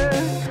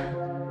first.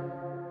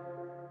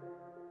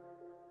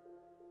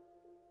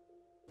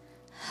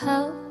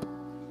 Help,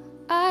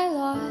 I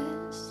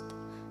lost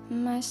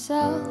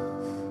myself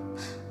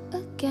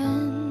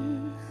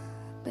again,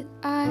 but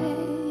I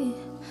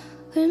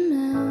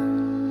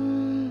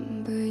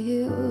remember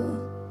you.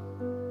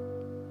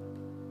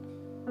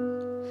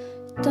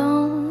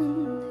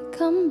 Don't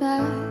come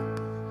back,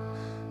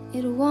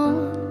 it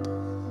won't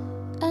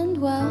end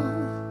well,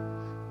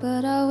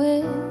 but I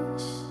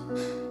wish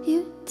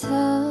you'd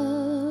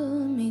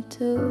tell me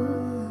to.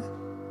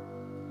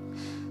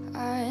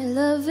 Our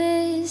love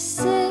is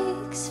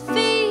 6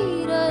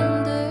 feet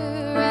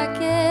under. I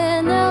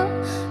can't help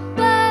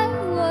but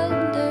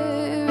wonder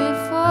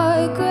if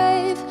our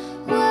grave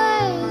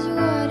was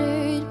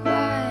watered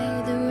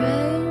by the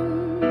rain.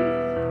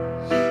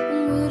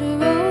 Would the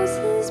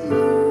roses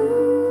bloom?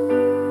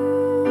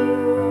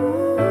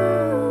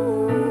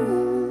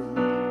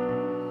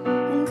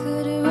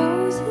 Could the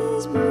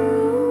roses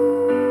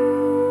bloom?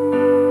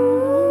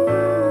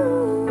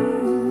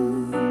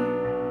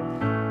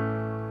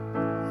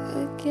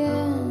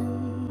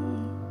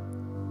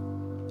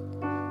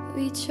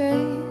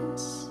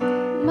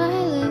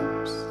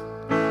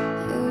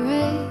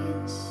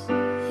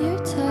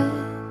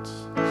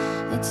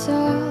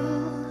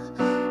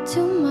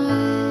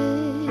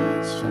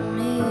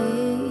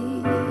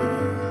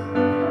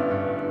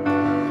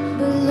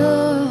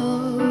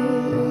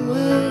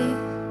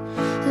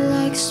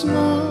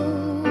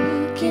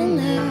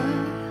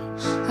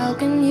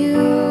 can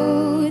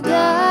you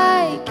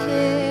die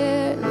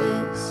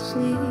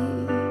carelessly?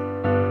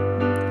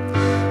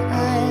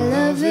 Our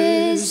love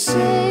is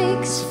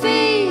 6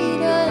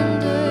 feet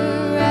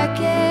under. I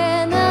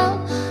can't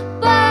help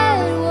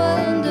but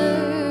wonder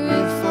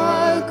if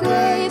our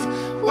grave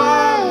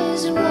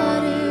was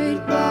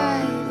watered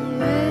by the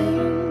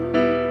rain.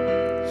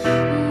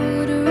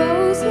 Would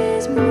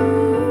roses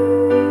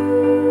bloom?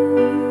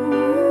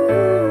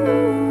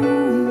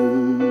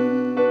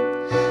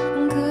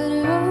 Could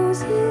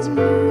roses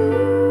bloom?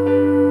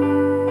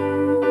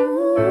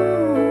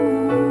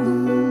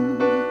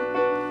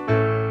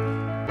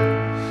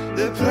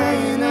 They're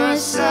playing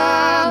us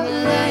out,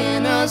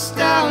 laying us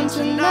down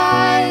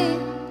tonight.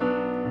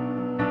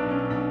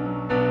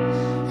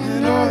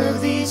 And all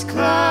of these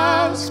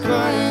clouds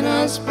crying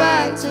us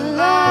back to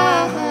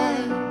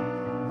life.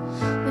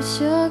 But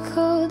you're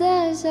cold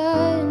as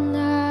a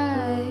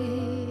knife.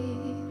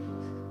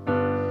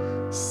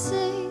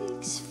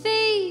 6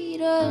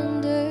 feet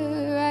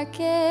under. I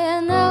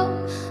can't help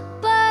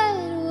but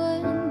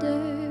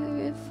wonder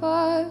if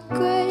our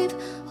grave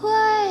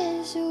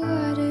was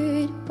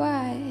watered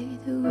by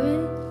the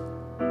wind.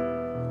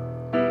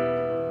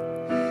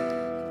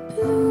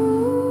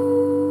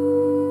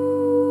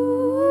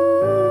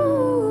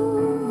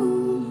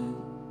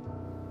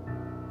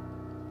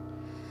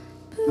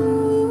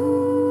 Bloom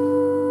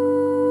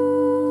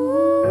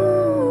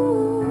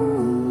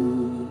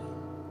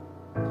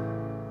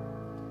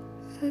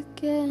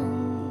again.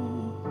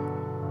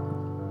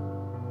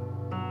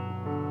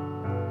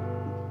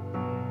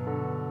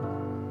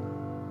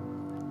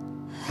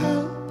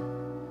 Help,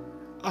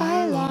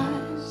 I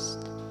lost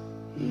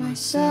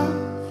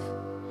myself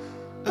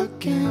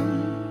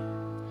again,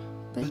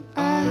 but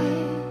I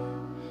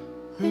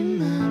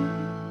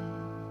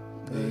remember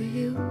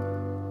you.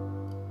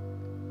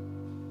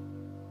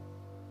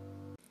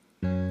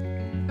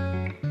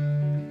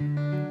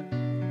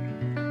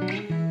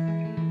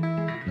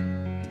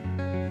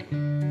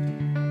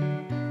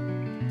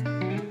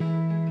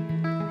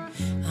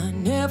 I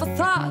never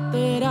thought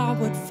that I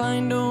would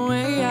find a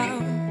way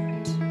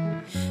out.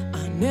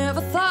 I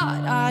never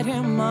thought I'd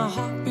hear my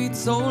heartbeat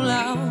so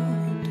loud.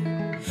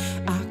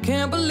 I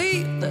can't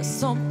believe there's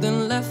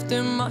something left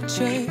in my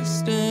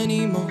chest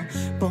anymore.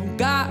 But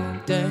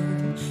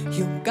goddamn,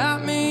 you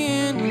got me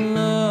in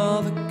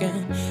love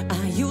again.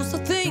 I used to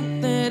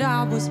think that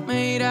I was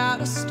made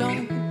out of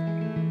stone.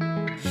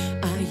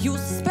 I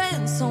used to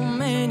spend so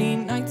many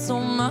nights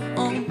on my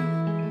own.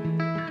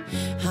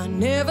 I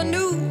never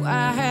knew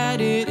I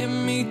had it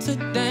in me to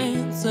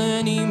dance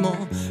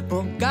anymore.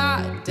 But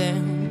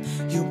goddamn,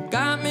 you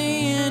got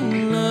me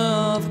in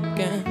love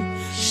again.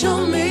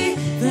 Show me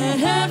that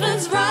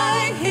heaven's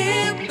right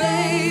here,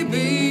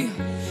 baby.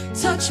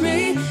 Touch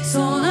me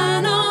so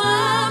I know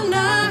I'm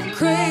not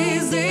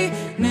crazy.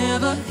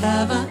 Never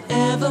have I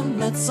ever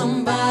met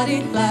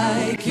somebody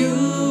like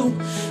you.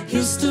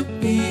 Used to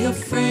be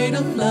afraid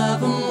of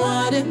love and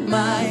what it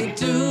might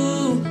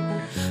do.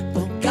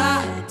 But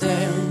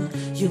goddamn,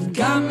 you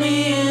got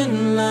me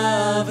in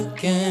love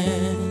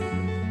again.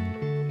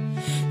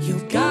 You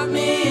got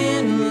me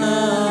in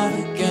love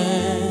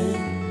again.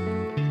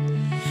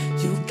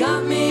 You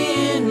got me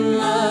in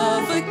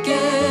love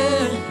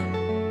again.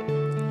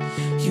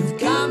 You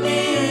got me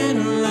in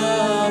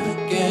love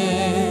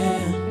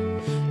again,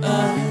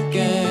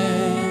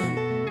 again.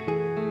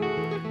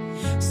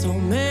 So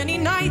many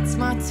nights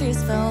my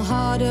tears fell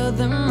harder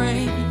than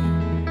rain.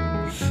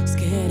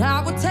 Scared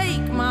I would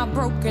take my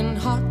broken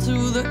heart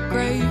to the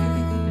grave.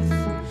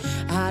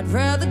 I'd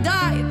rather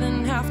die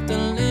than have to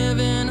live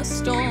in a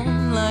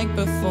storm like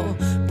before.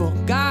 But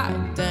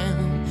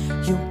goddamn,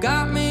 you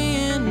got me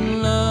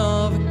in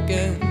love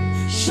again.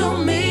 Show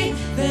me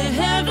that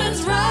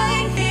heaven's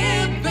right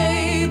here,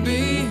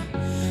 baby.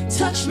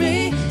 Touch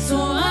me so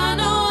I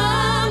know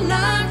I'm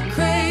not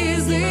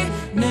crazy.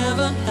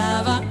 Never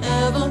have I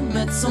ever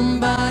met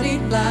somebody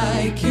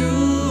like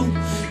you.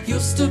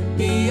 Used to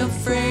be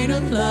afraid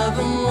of love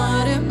and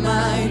what it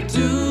might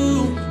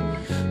do.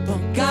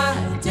 But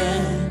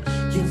goddamn,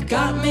 you've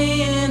got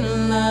me in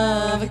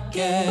love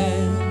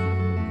again.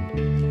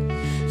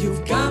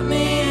 You've got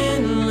me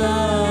in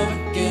love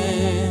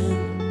again.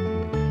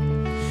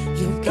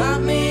 You've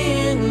got me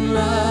in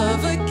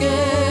love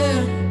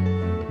again.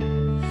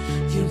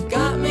 You've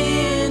got me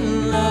in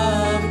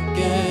love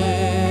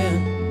again,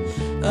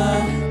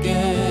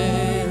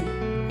 again.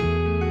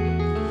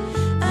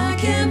 I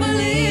can't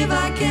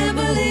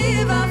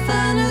believe I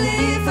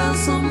finally found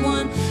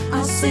someone.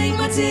 I'll sink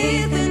my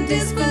teeth in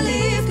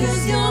disbelief,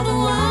 'cause you're the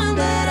one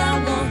that I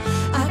want.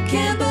 I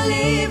can't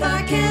believe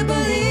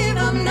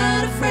I'm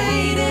not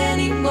afraid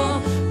anymore.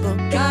 But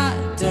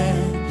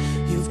goddamn,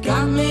 you've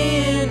got me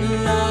in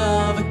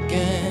love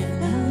again.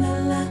 La la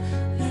la,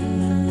 la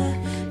la la,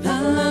 la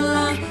la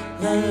la,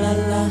 la la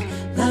la,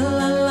 la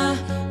la la,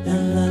 la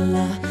la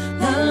la,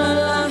 la la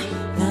la,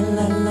 la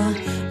la la.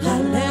 I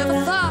never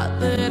thought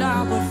that I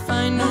would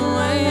find a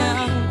way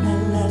out.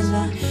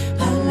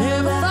 I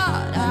never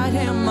thought I'd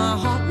hear my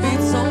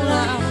heartbeat so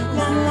loud.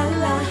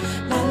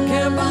 I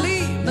can't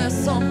believe there's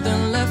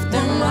something left in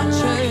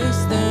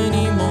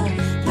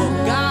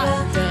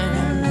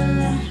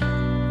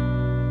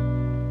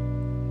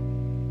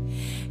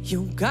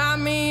got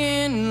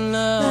me in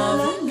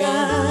love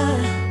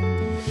again.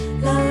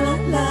 La la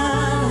la,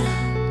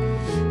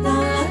 la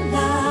la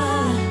la,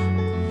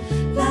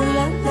 la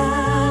la la.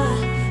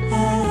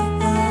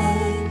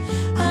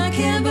 I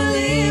can't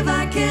believe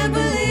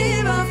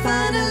I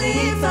finally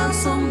found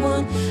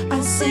someone.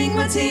 I sink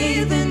my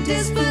teeth in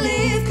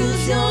disbelief,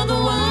 'cause you're the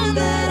one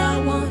that I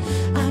want.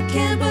 I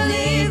can't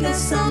believe there's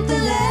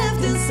something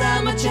left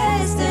inside my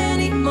chest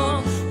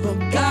anymore. But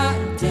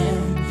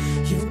goddamn,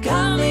 you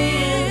got me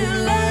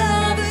in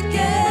love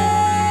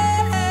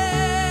again.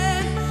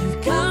 You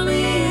got me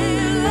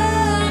in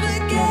love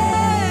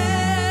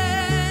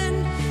again.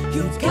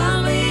 You got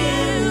me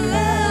in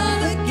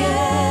love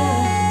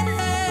again.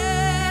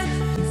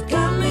 You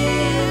got me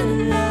in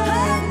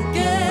love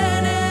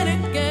again and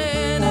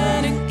again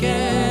and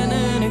again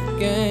and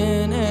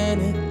again and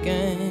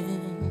again.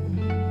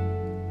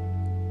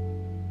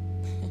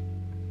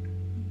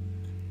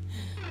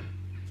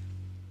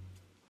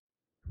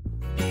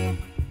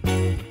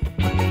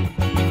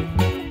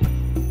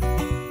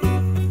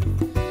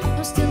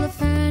 I'm still a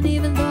fan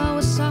even though I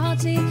was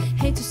salty.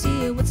 Hate to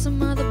see you with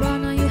some other bro,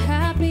 now you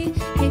happy.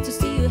 Hate to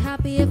see you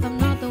happy if I'm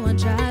not the one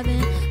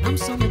driving. I'm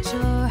so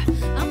mature,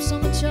 I'm so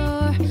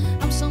mature,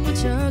 I'm so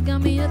mature.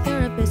 Got me a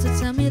therapist to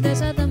tell me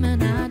there's other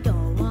men I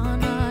don't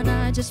want, and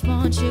I just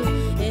want you.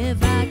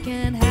 If I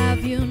can't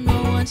have you,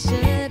 no one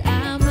should.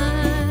 I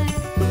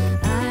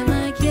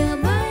might kill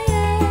my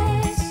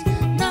ex.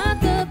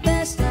 Not the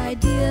best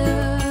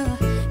idea.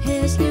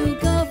 His new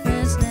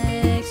girlfriend's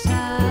next.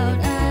 How'd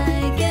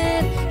I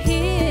get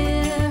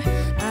here?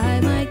 I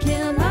might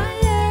kill my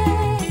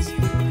ex.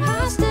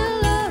 I still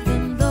love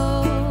him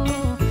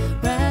though.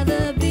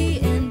 Rather be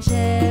in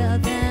jail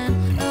than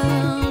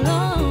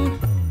alone.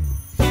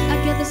 I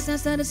get the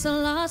sense that it's a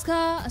lost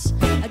cause.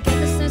 I get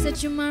the sense that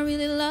you might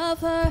really love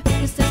her.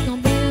 This text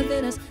gon' be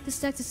evidence. This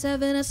text is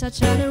evidence. I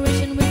try to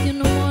reach in with you,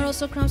 no more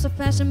also crimes of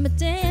passion. But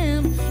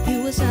damn,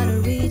 you was out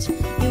of reach.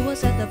 You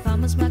was at the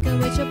farmer's market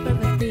with your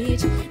perfect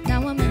beach.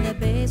 Now I'm in the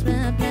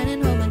basement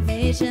planning home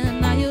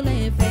invasion. Now you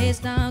laying face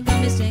down, got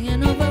me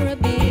singing over a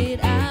beat.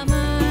 I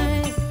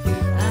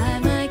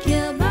might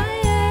kill my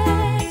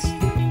ex.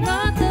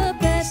 Not the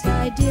best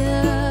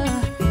idea.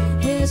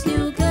 His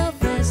new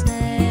girlfriend's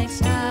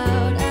next.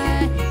 How'd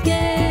I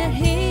get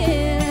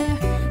here?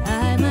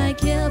 I might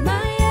kill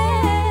my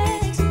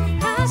ex.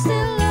 I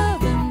still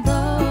love him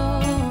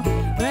though.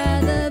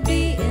 Rather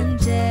be in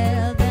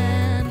jail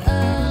than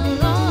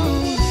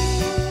alone.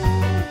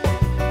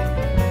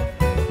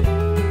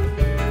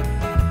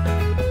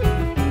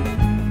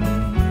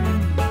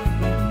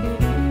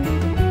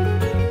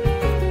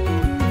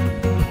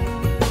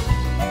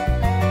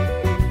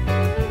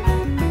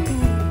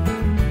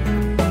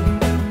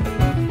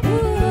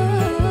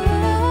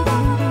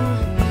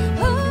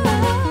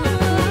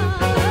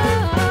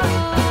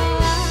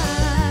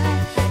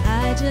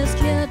 I just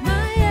killed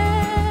my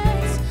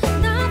ex.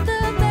 Not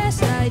the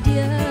best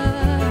idea.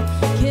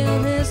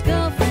 Kill his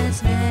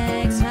girlfriend's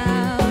next.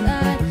 How'd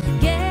I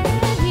get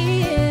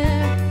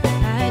here?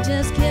 I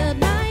just killed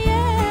my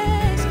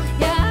ex.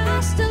 Yeah,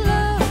 I still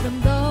love him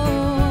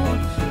though.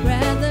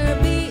 Rather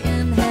be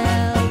in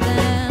hell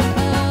than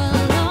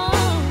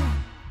alone.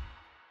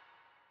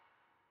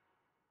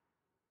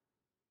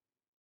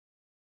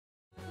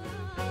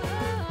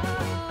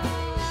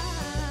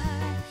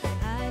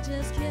 I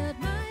just killed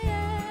my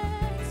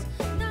ex.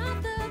 Not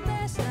the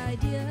best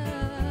idea.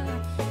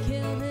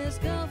 Kill his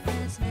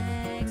girlfriend's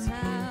next.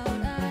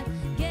 How'd I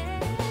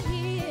get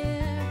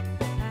here?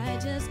 I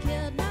just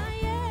killed my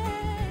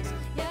ex.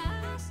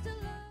 Yeah, I still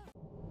love.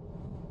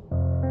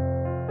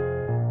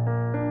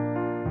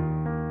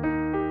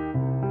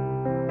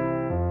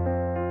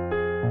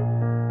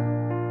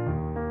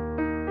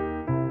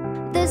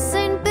 This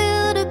ain't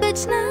build a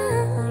bitch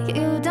now.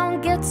 You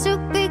don't get to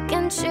pick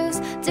and choose.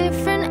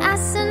 Different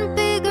ass and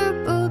bigger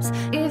boobs.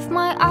 If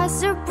my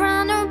eyes are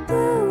brown or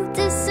blue,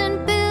 this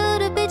ain't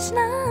build a bitch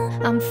now.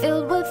 I'm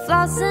filled with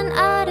flaws and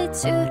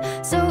attitude.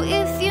 So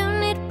if you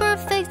need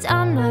perfect,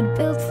 I'm not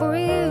built for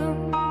you.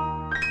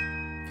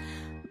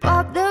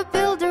 Bob the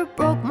Builder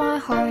broke my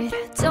heart.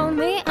 Told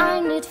me I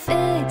need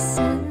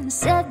fixing.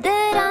 Said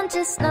that I'm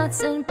just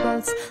nuts and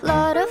bolts.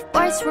 Lot of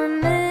parts were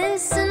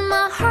missing.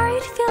 My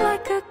heart feel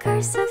like a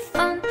curse of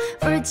fun.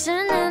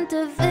 Virgin and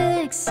a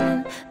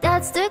vixen.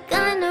 That's the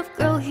kind of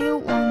girl he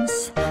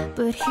wants,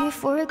 but he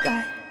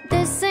forgot.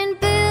 This ain't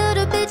build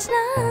a bitch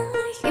now.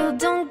 You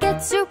don't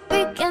get to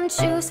pick and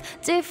choose.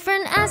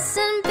 Different ass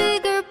and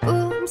bigger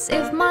boobs.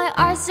 If my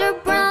eyes are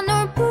brown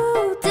or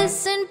blue,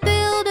 this ain't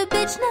build a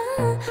bitch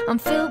now. I'm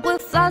filled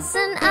with flaws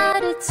and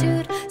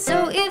attitude.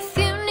 So if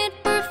you need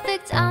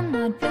perfect, I'm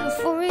not built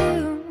for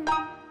you.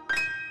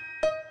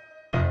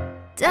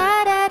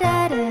 Da da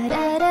da da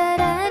da da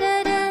da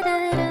da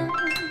da da.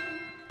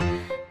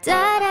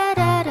 Da da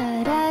da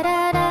da da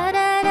da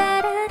da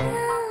da da da.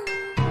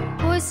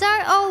 Boys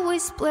are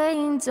always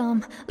playing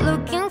dumb,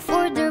 looking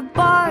for their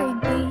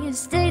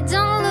Barbies. They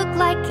don't look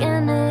like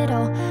an at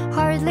all.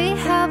 Hardly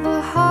have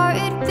a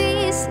heartbeat.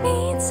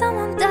 Need some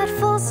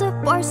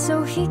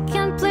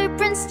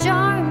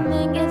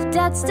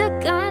was the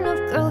kind of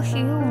girl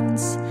he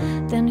wants,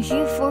 then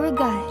he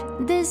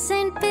forgot. This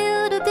ain't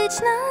build a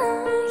bitch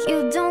now.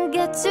 You don't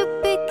get to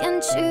pick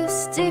and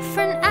choose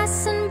different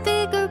ass and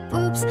bigger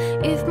boobs.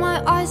 If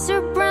my eyes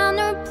are brown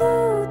or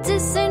blue,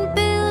 this ain't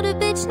build a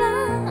bitch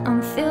now.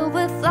 I'm filled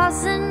with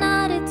flaws and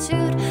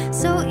attitude,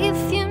 so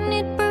if you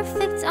need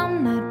perfect,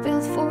 I'm not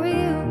built for you.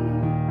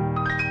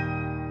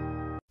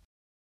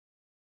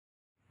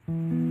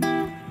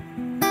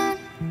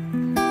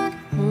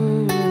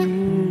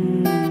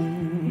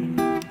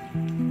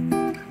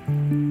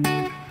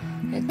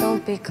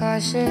 Don't be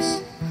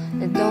cautious,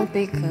 don't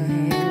be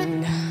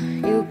kind.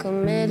 You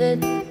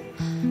committed,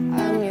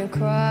 I'm your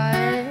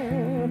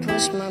crime.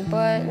 Push my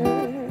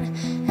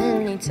button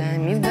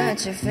anytime. You've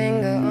got your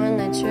finger on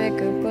the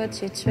trigger,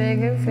 but your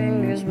trigger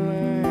finger's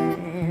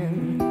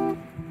mine.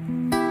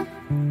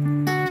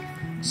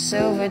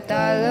 Silver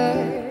dollar,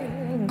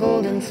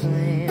 golden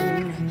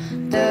flame,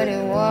 dirty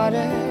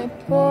water,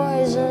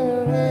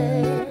 poison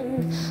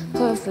rain,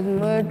 perfect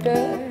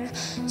murder.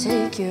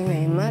 Take your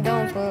aim. I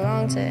don't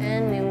belong to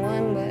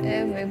anyone, but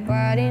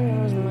everybody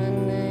knows my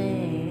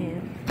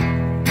name.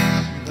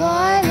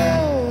 By the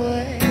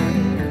way,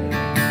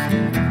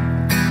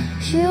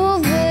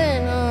 you've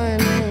been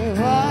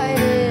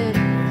uninvited,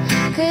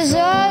 'cause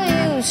all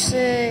you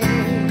say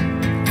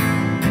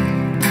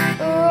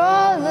are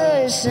all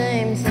the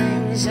same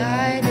things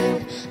I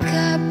did.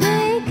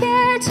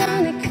 Copycat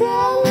on the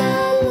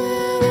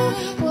color,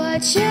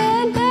 watch your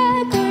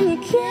back when you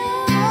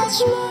catch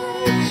mine.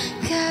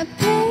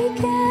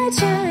 Copycat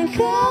trying to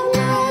call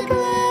my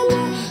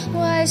glamour.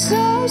 Why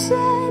so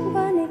sad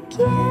when you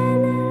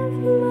can't have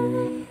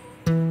mine?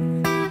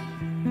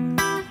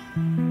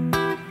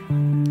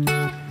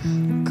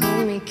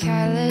 Call me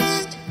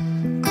calloused,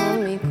 call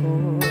me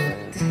cold.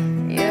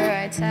 You're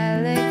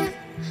italic,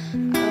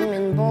 I'm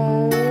in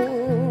bold.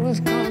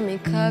 Call me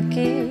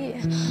cocky,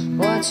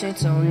 watch your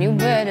tone. You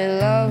better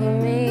love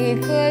me,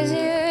 'cause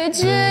you're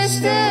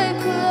just a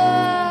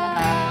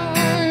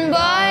clown.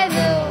 By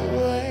the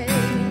way,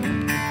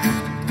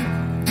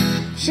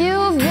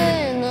 you've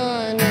been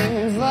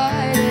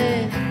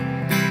uninvited,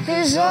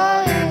 'cause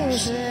all you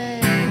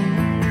say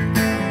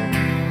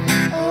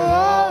are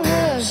all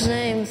the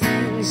same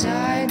things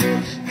I do.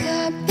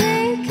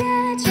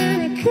 Copycat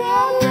trying to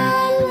call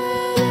my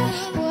murder.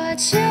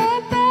 Watch your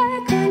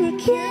back when you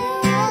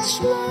catch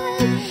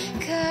mine.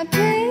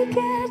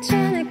 Copycat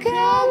trying to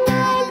call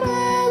my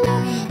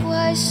glamour.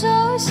 Why so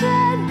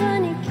sad when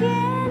you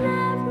can't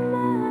have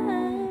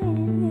mine?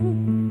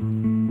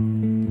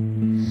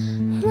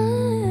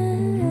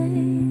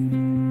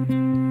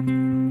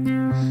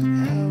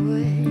 I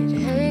would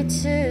hate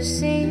to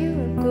see you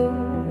go,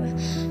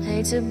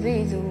 hate to be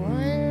the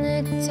one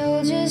that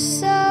told you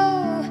so.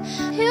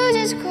 You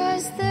just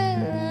crossed the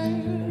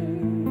line,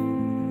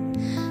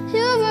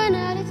 you run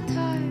out of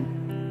time.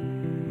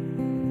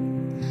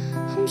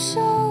 I'm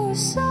so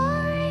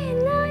sorry,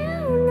 now you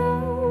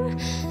know.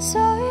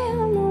 Sorry,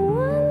 I'm the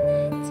one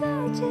that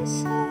told you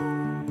so.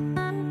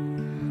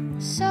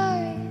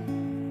 Sorry,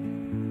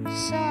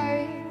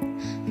 sorry,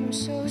 I'm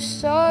so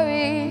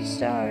sorry,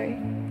 sorry.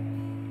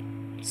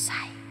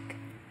 Psych.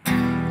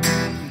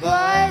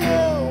 By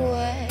the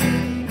way,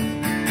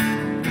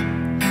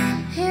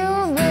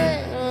 you've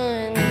been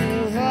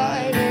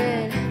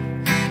uninvited,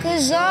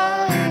 'cause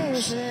all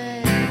you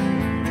say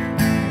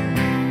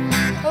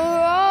are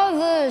all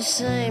the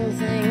same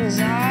things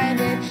I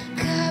did.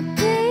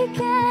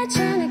 Copycat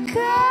trying to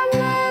call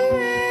my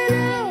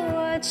murder.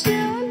 Watch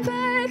your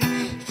back,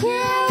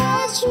 can't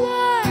watch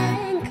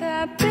mine.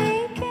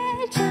 Copycat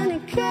trying to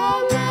call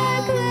my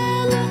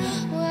glamour.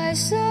 Why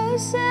so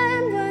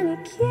sad when you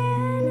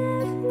can't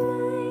have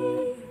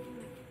mine?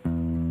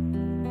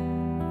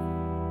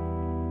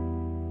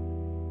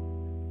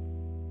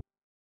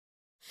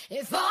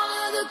 If all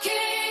of the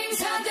kings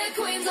had their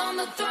queens on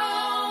the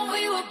throne,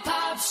 we would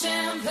pop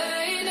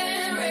champagne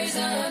and raise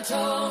a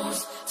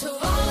toast to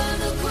all of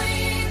the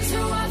queens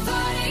who are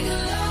fighting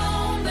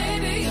alone.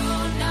 Baby,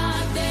 you're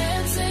not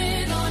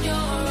dancing on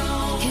your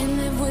own. Can't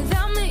live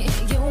without me,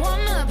 you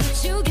wanna, but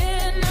you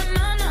can't,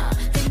 nah.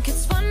 Think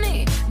it's funny,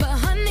 but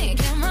honey,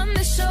 can't run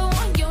the show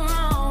on your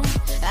own.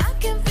 I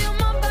can feel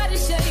my body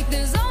shake,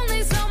 there's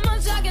only so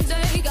much I can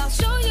take. I'll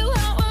show you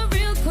how a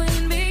real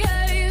queen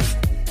behaves.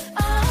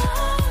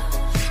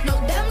 No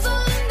damsel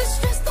in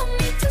distress, don't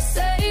need to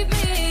save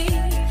me.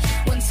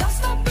 Once I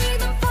stop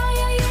breathing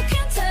fire, you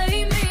can't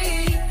take me.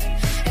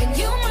 And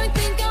you might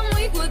think I'm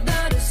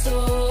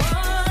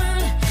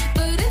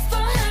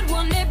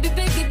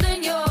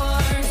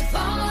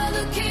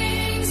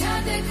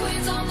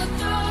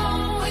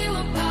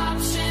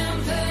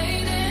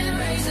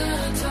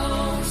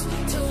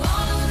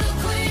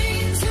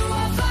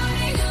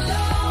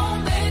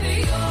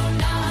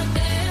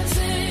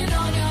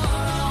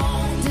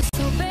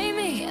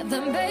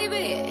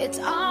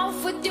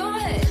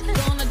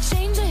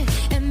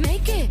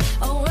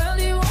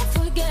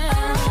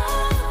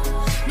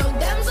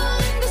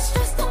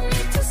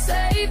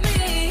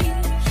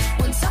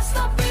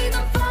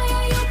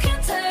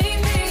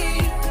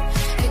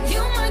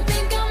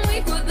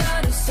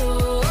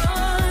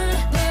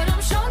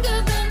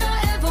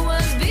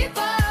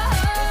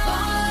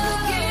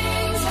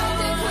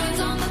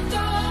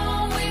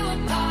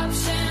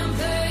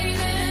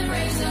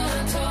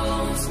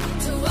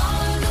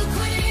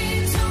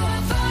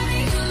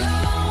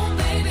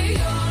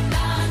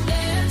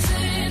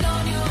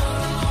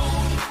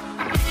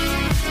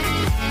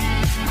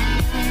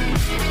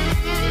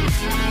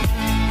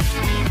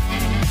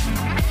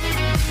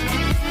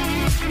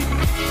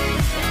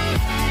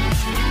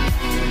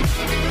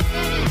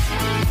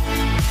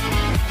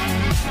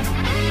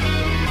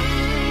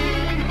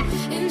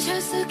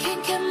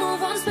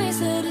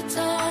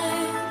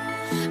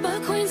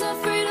but queens are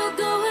free to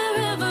go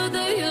wherever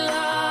they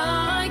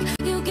like.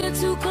 You get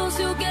too close,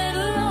 you'll get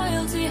a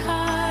loyalty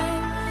high.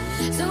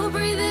 So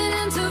breathe it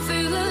in to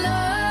feel the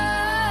love.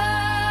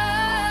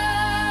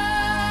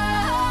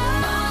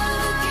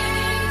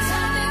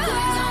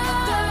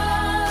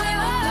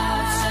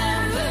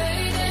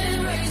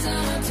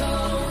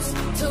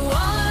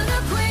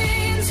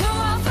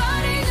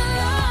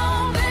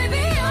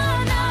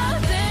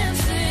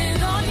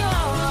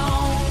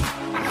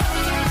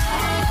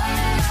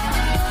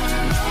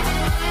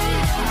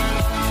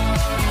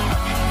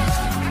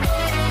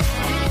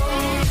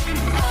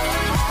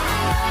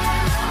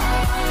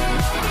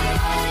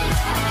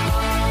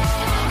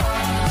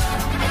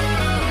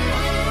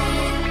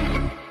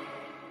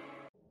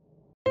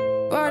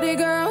 Party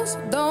girls,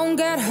 don't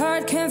get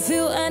hurt, can't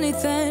feel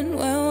anything.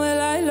 When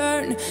will I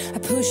learn? I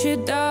push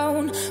it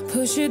down,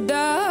 push it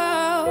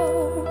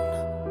down.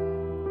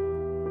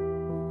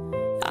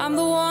 I'm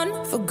the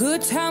one for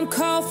good time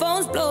call,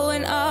 phones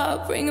blowing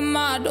up, ringing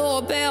my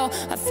doorbell.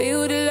 I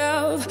feel the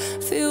love,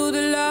 feel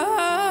the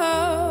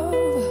love.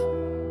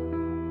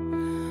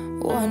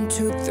 1,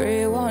 2,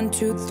 3, 1,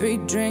 2, 3,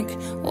 drink.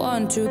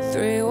 1, 2,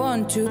 3,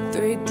 1, 2,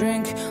 3,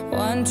 drink.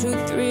 1, 2,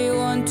 3,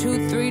 1,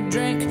 2, 3,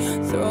 drink.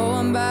 Throw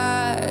 'em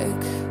back.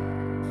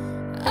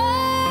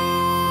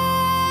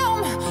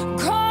 I'm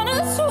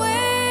gonna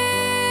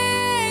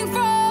swing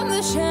from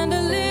the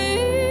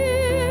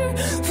chandelier,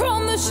 from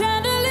the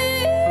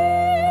chandelier.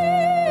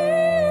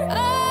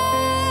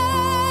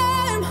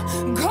 I'm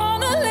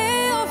gonna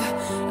live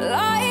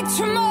like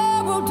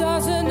tomorrow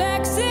doesn't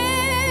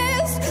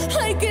exist,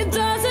 like it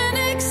doesn't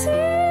exist.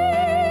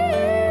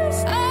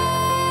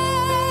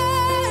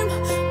 I'm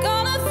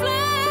gonna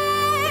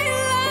fly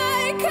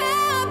like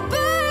a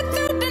bird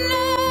through the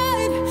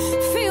night,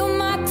 feel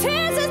my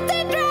tears as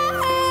they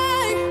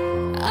dry.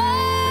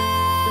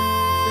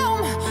 I'm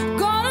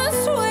gonna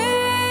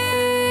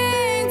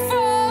swing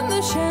from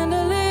the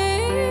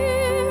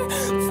chandelier,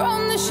 from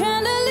the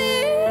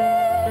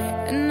chandelier.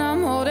 And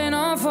I'm holding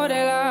on for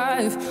their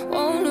life,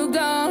 won't look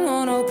down,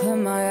 won't open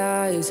my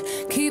eyes.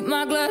 Keep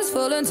my glass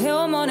full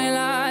until morning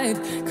light,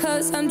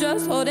 'cause I'm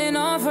just holding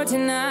on for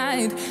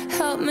tonight.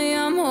 Help me,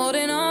 I'm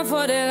holding on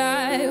for their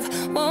life.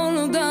 Won't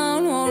look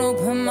down, won't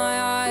open my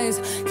eyes.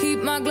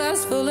 Keep my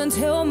glass full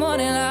until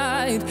morning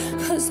light,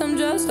 'cause I'm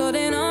just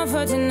holding on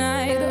for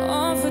tonight,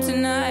 on for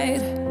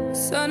tonight.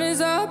 Sun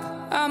is up,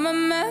 I'm a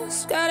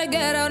mess, gotta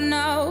get out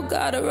now,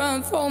 gotta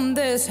run from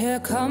this. Here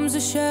comes the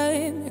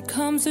shame, here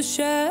comes the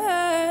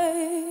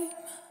shame.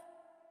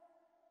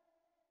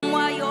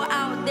 While you're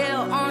out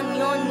there on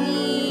your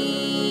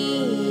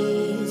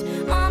knees,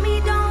 mommy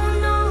don't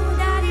know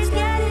that it's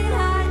getting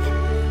hot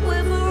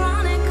with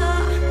Veronica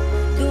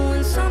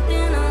doing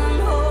something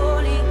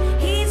unholy.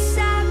 He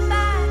sat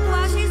back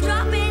while she's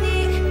dropping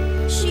it,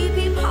 she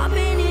be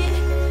popping it,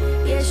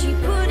 yeah, she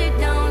put it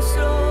down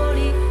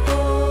slowly.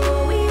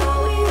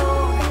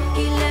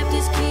 He left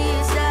his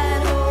kids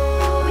at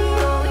home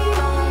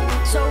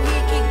so he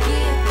could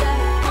get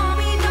that.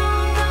 Mommy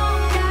don't know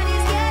that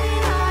it's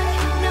getting hot,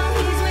 now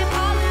he's with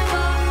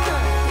Oliver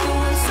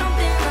doing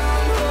something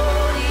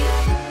unholy.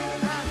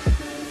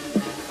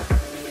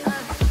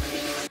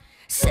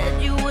 Said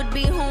you would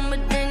be home,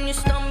 but then you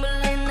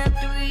stumbling at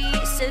 3.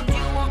 Said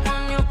you were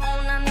on your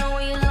own, I know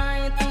you're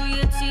lying through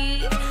your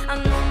teeth. I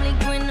normally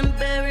grin and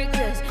bear it,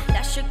 'cause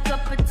that's your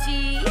cup of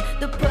tea.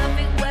 The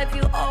perfect wife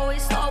you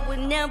always thought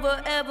would never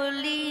ever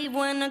leave.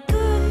 When a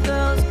good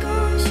girl's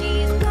gone,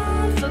 she's gone.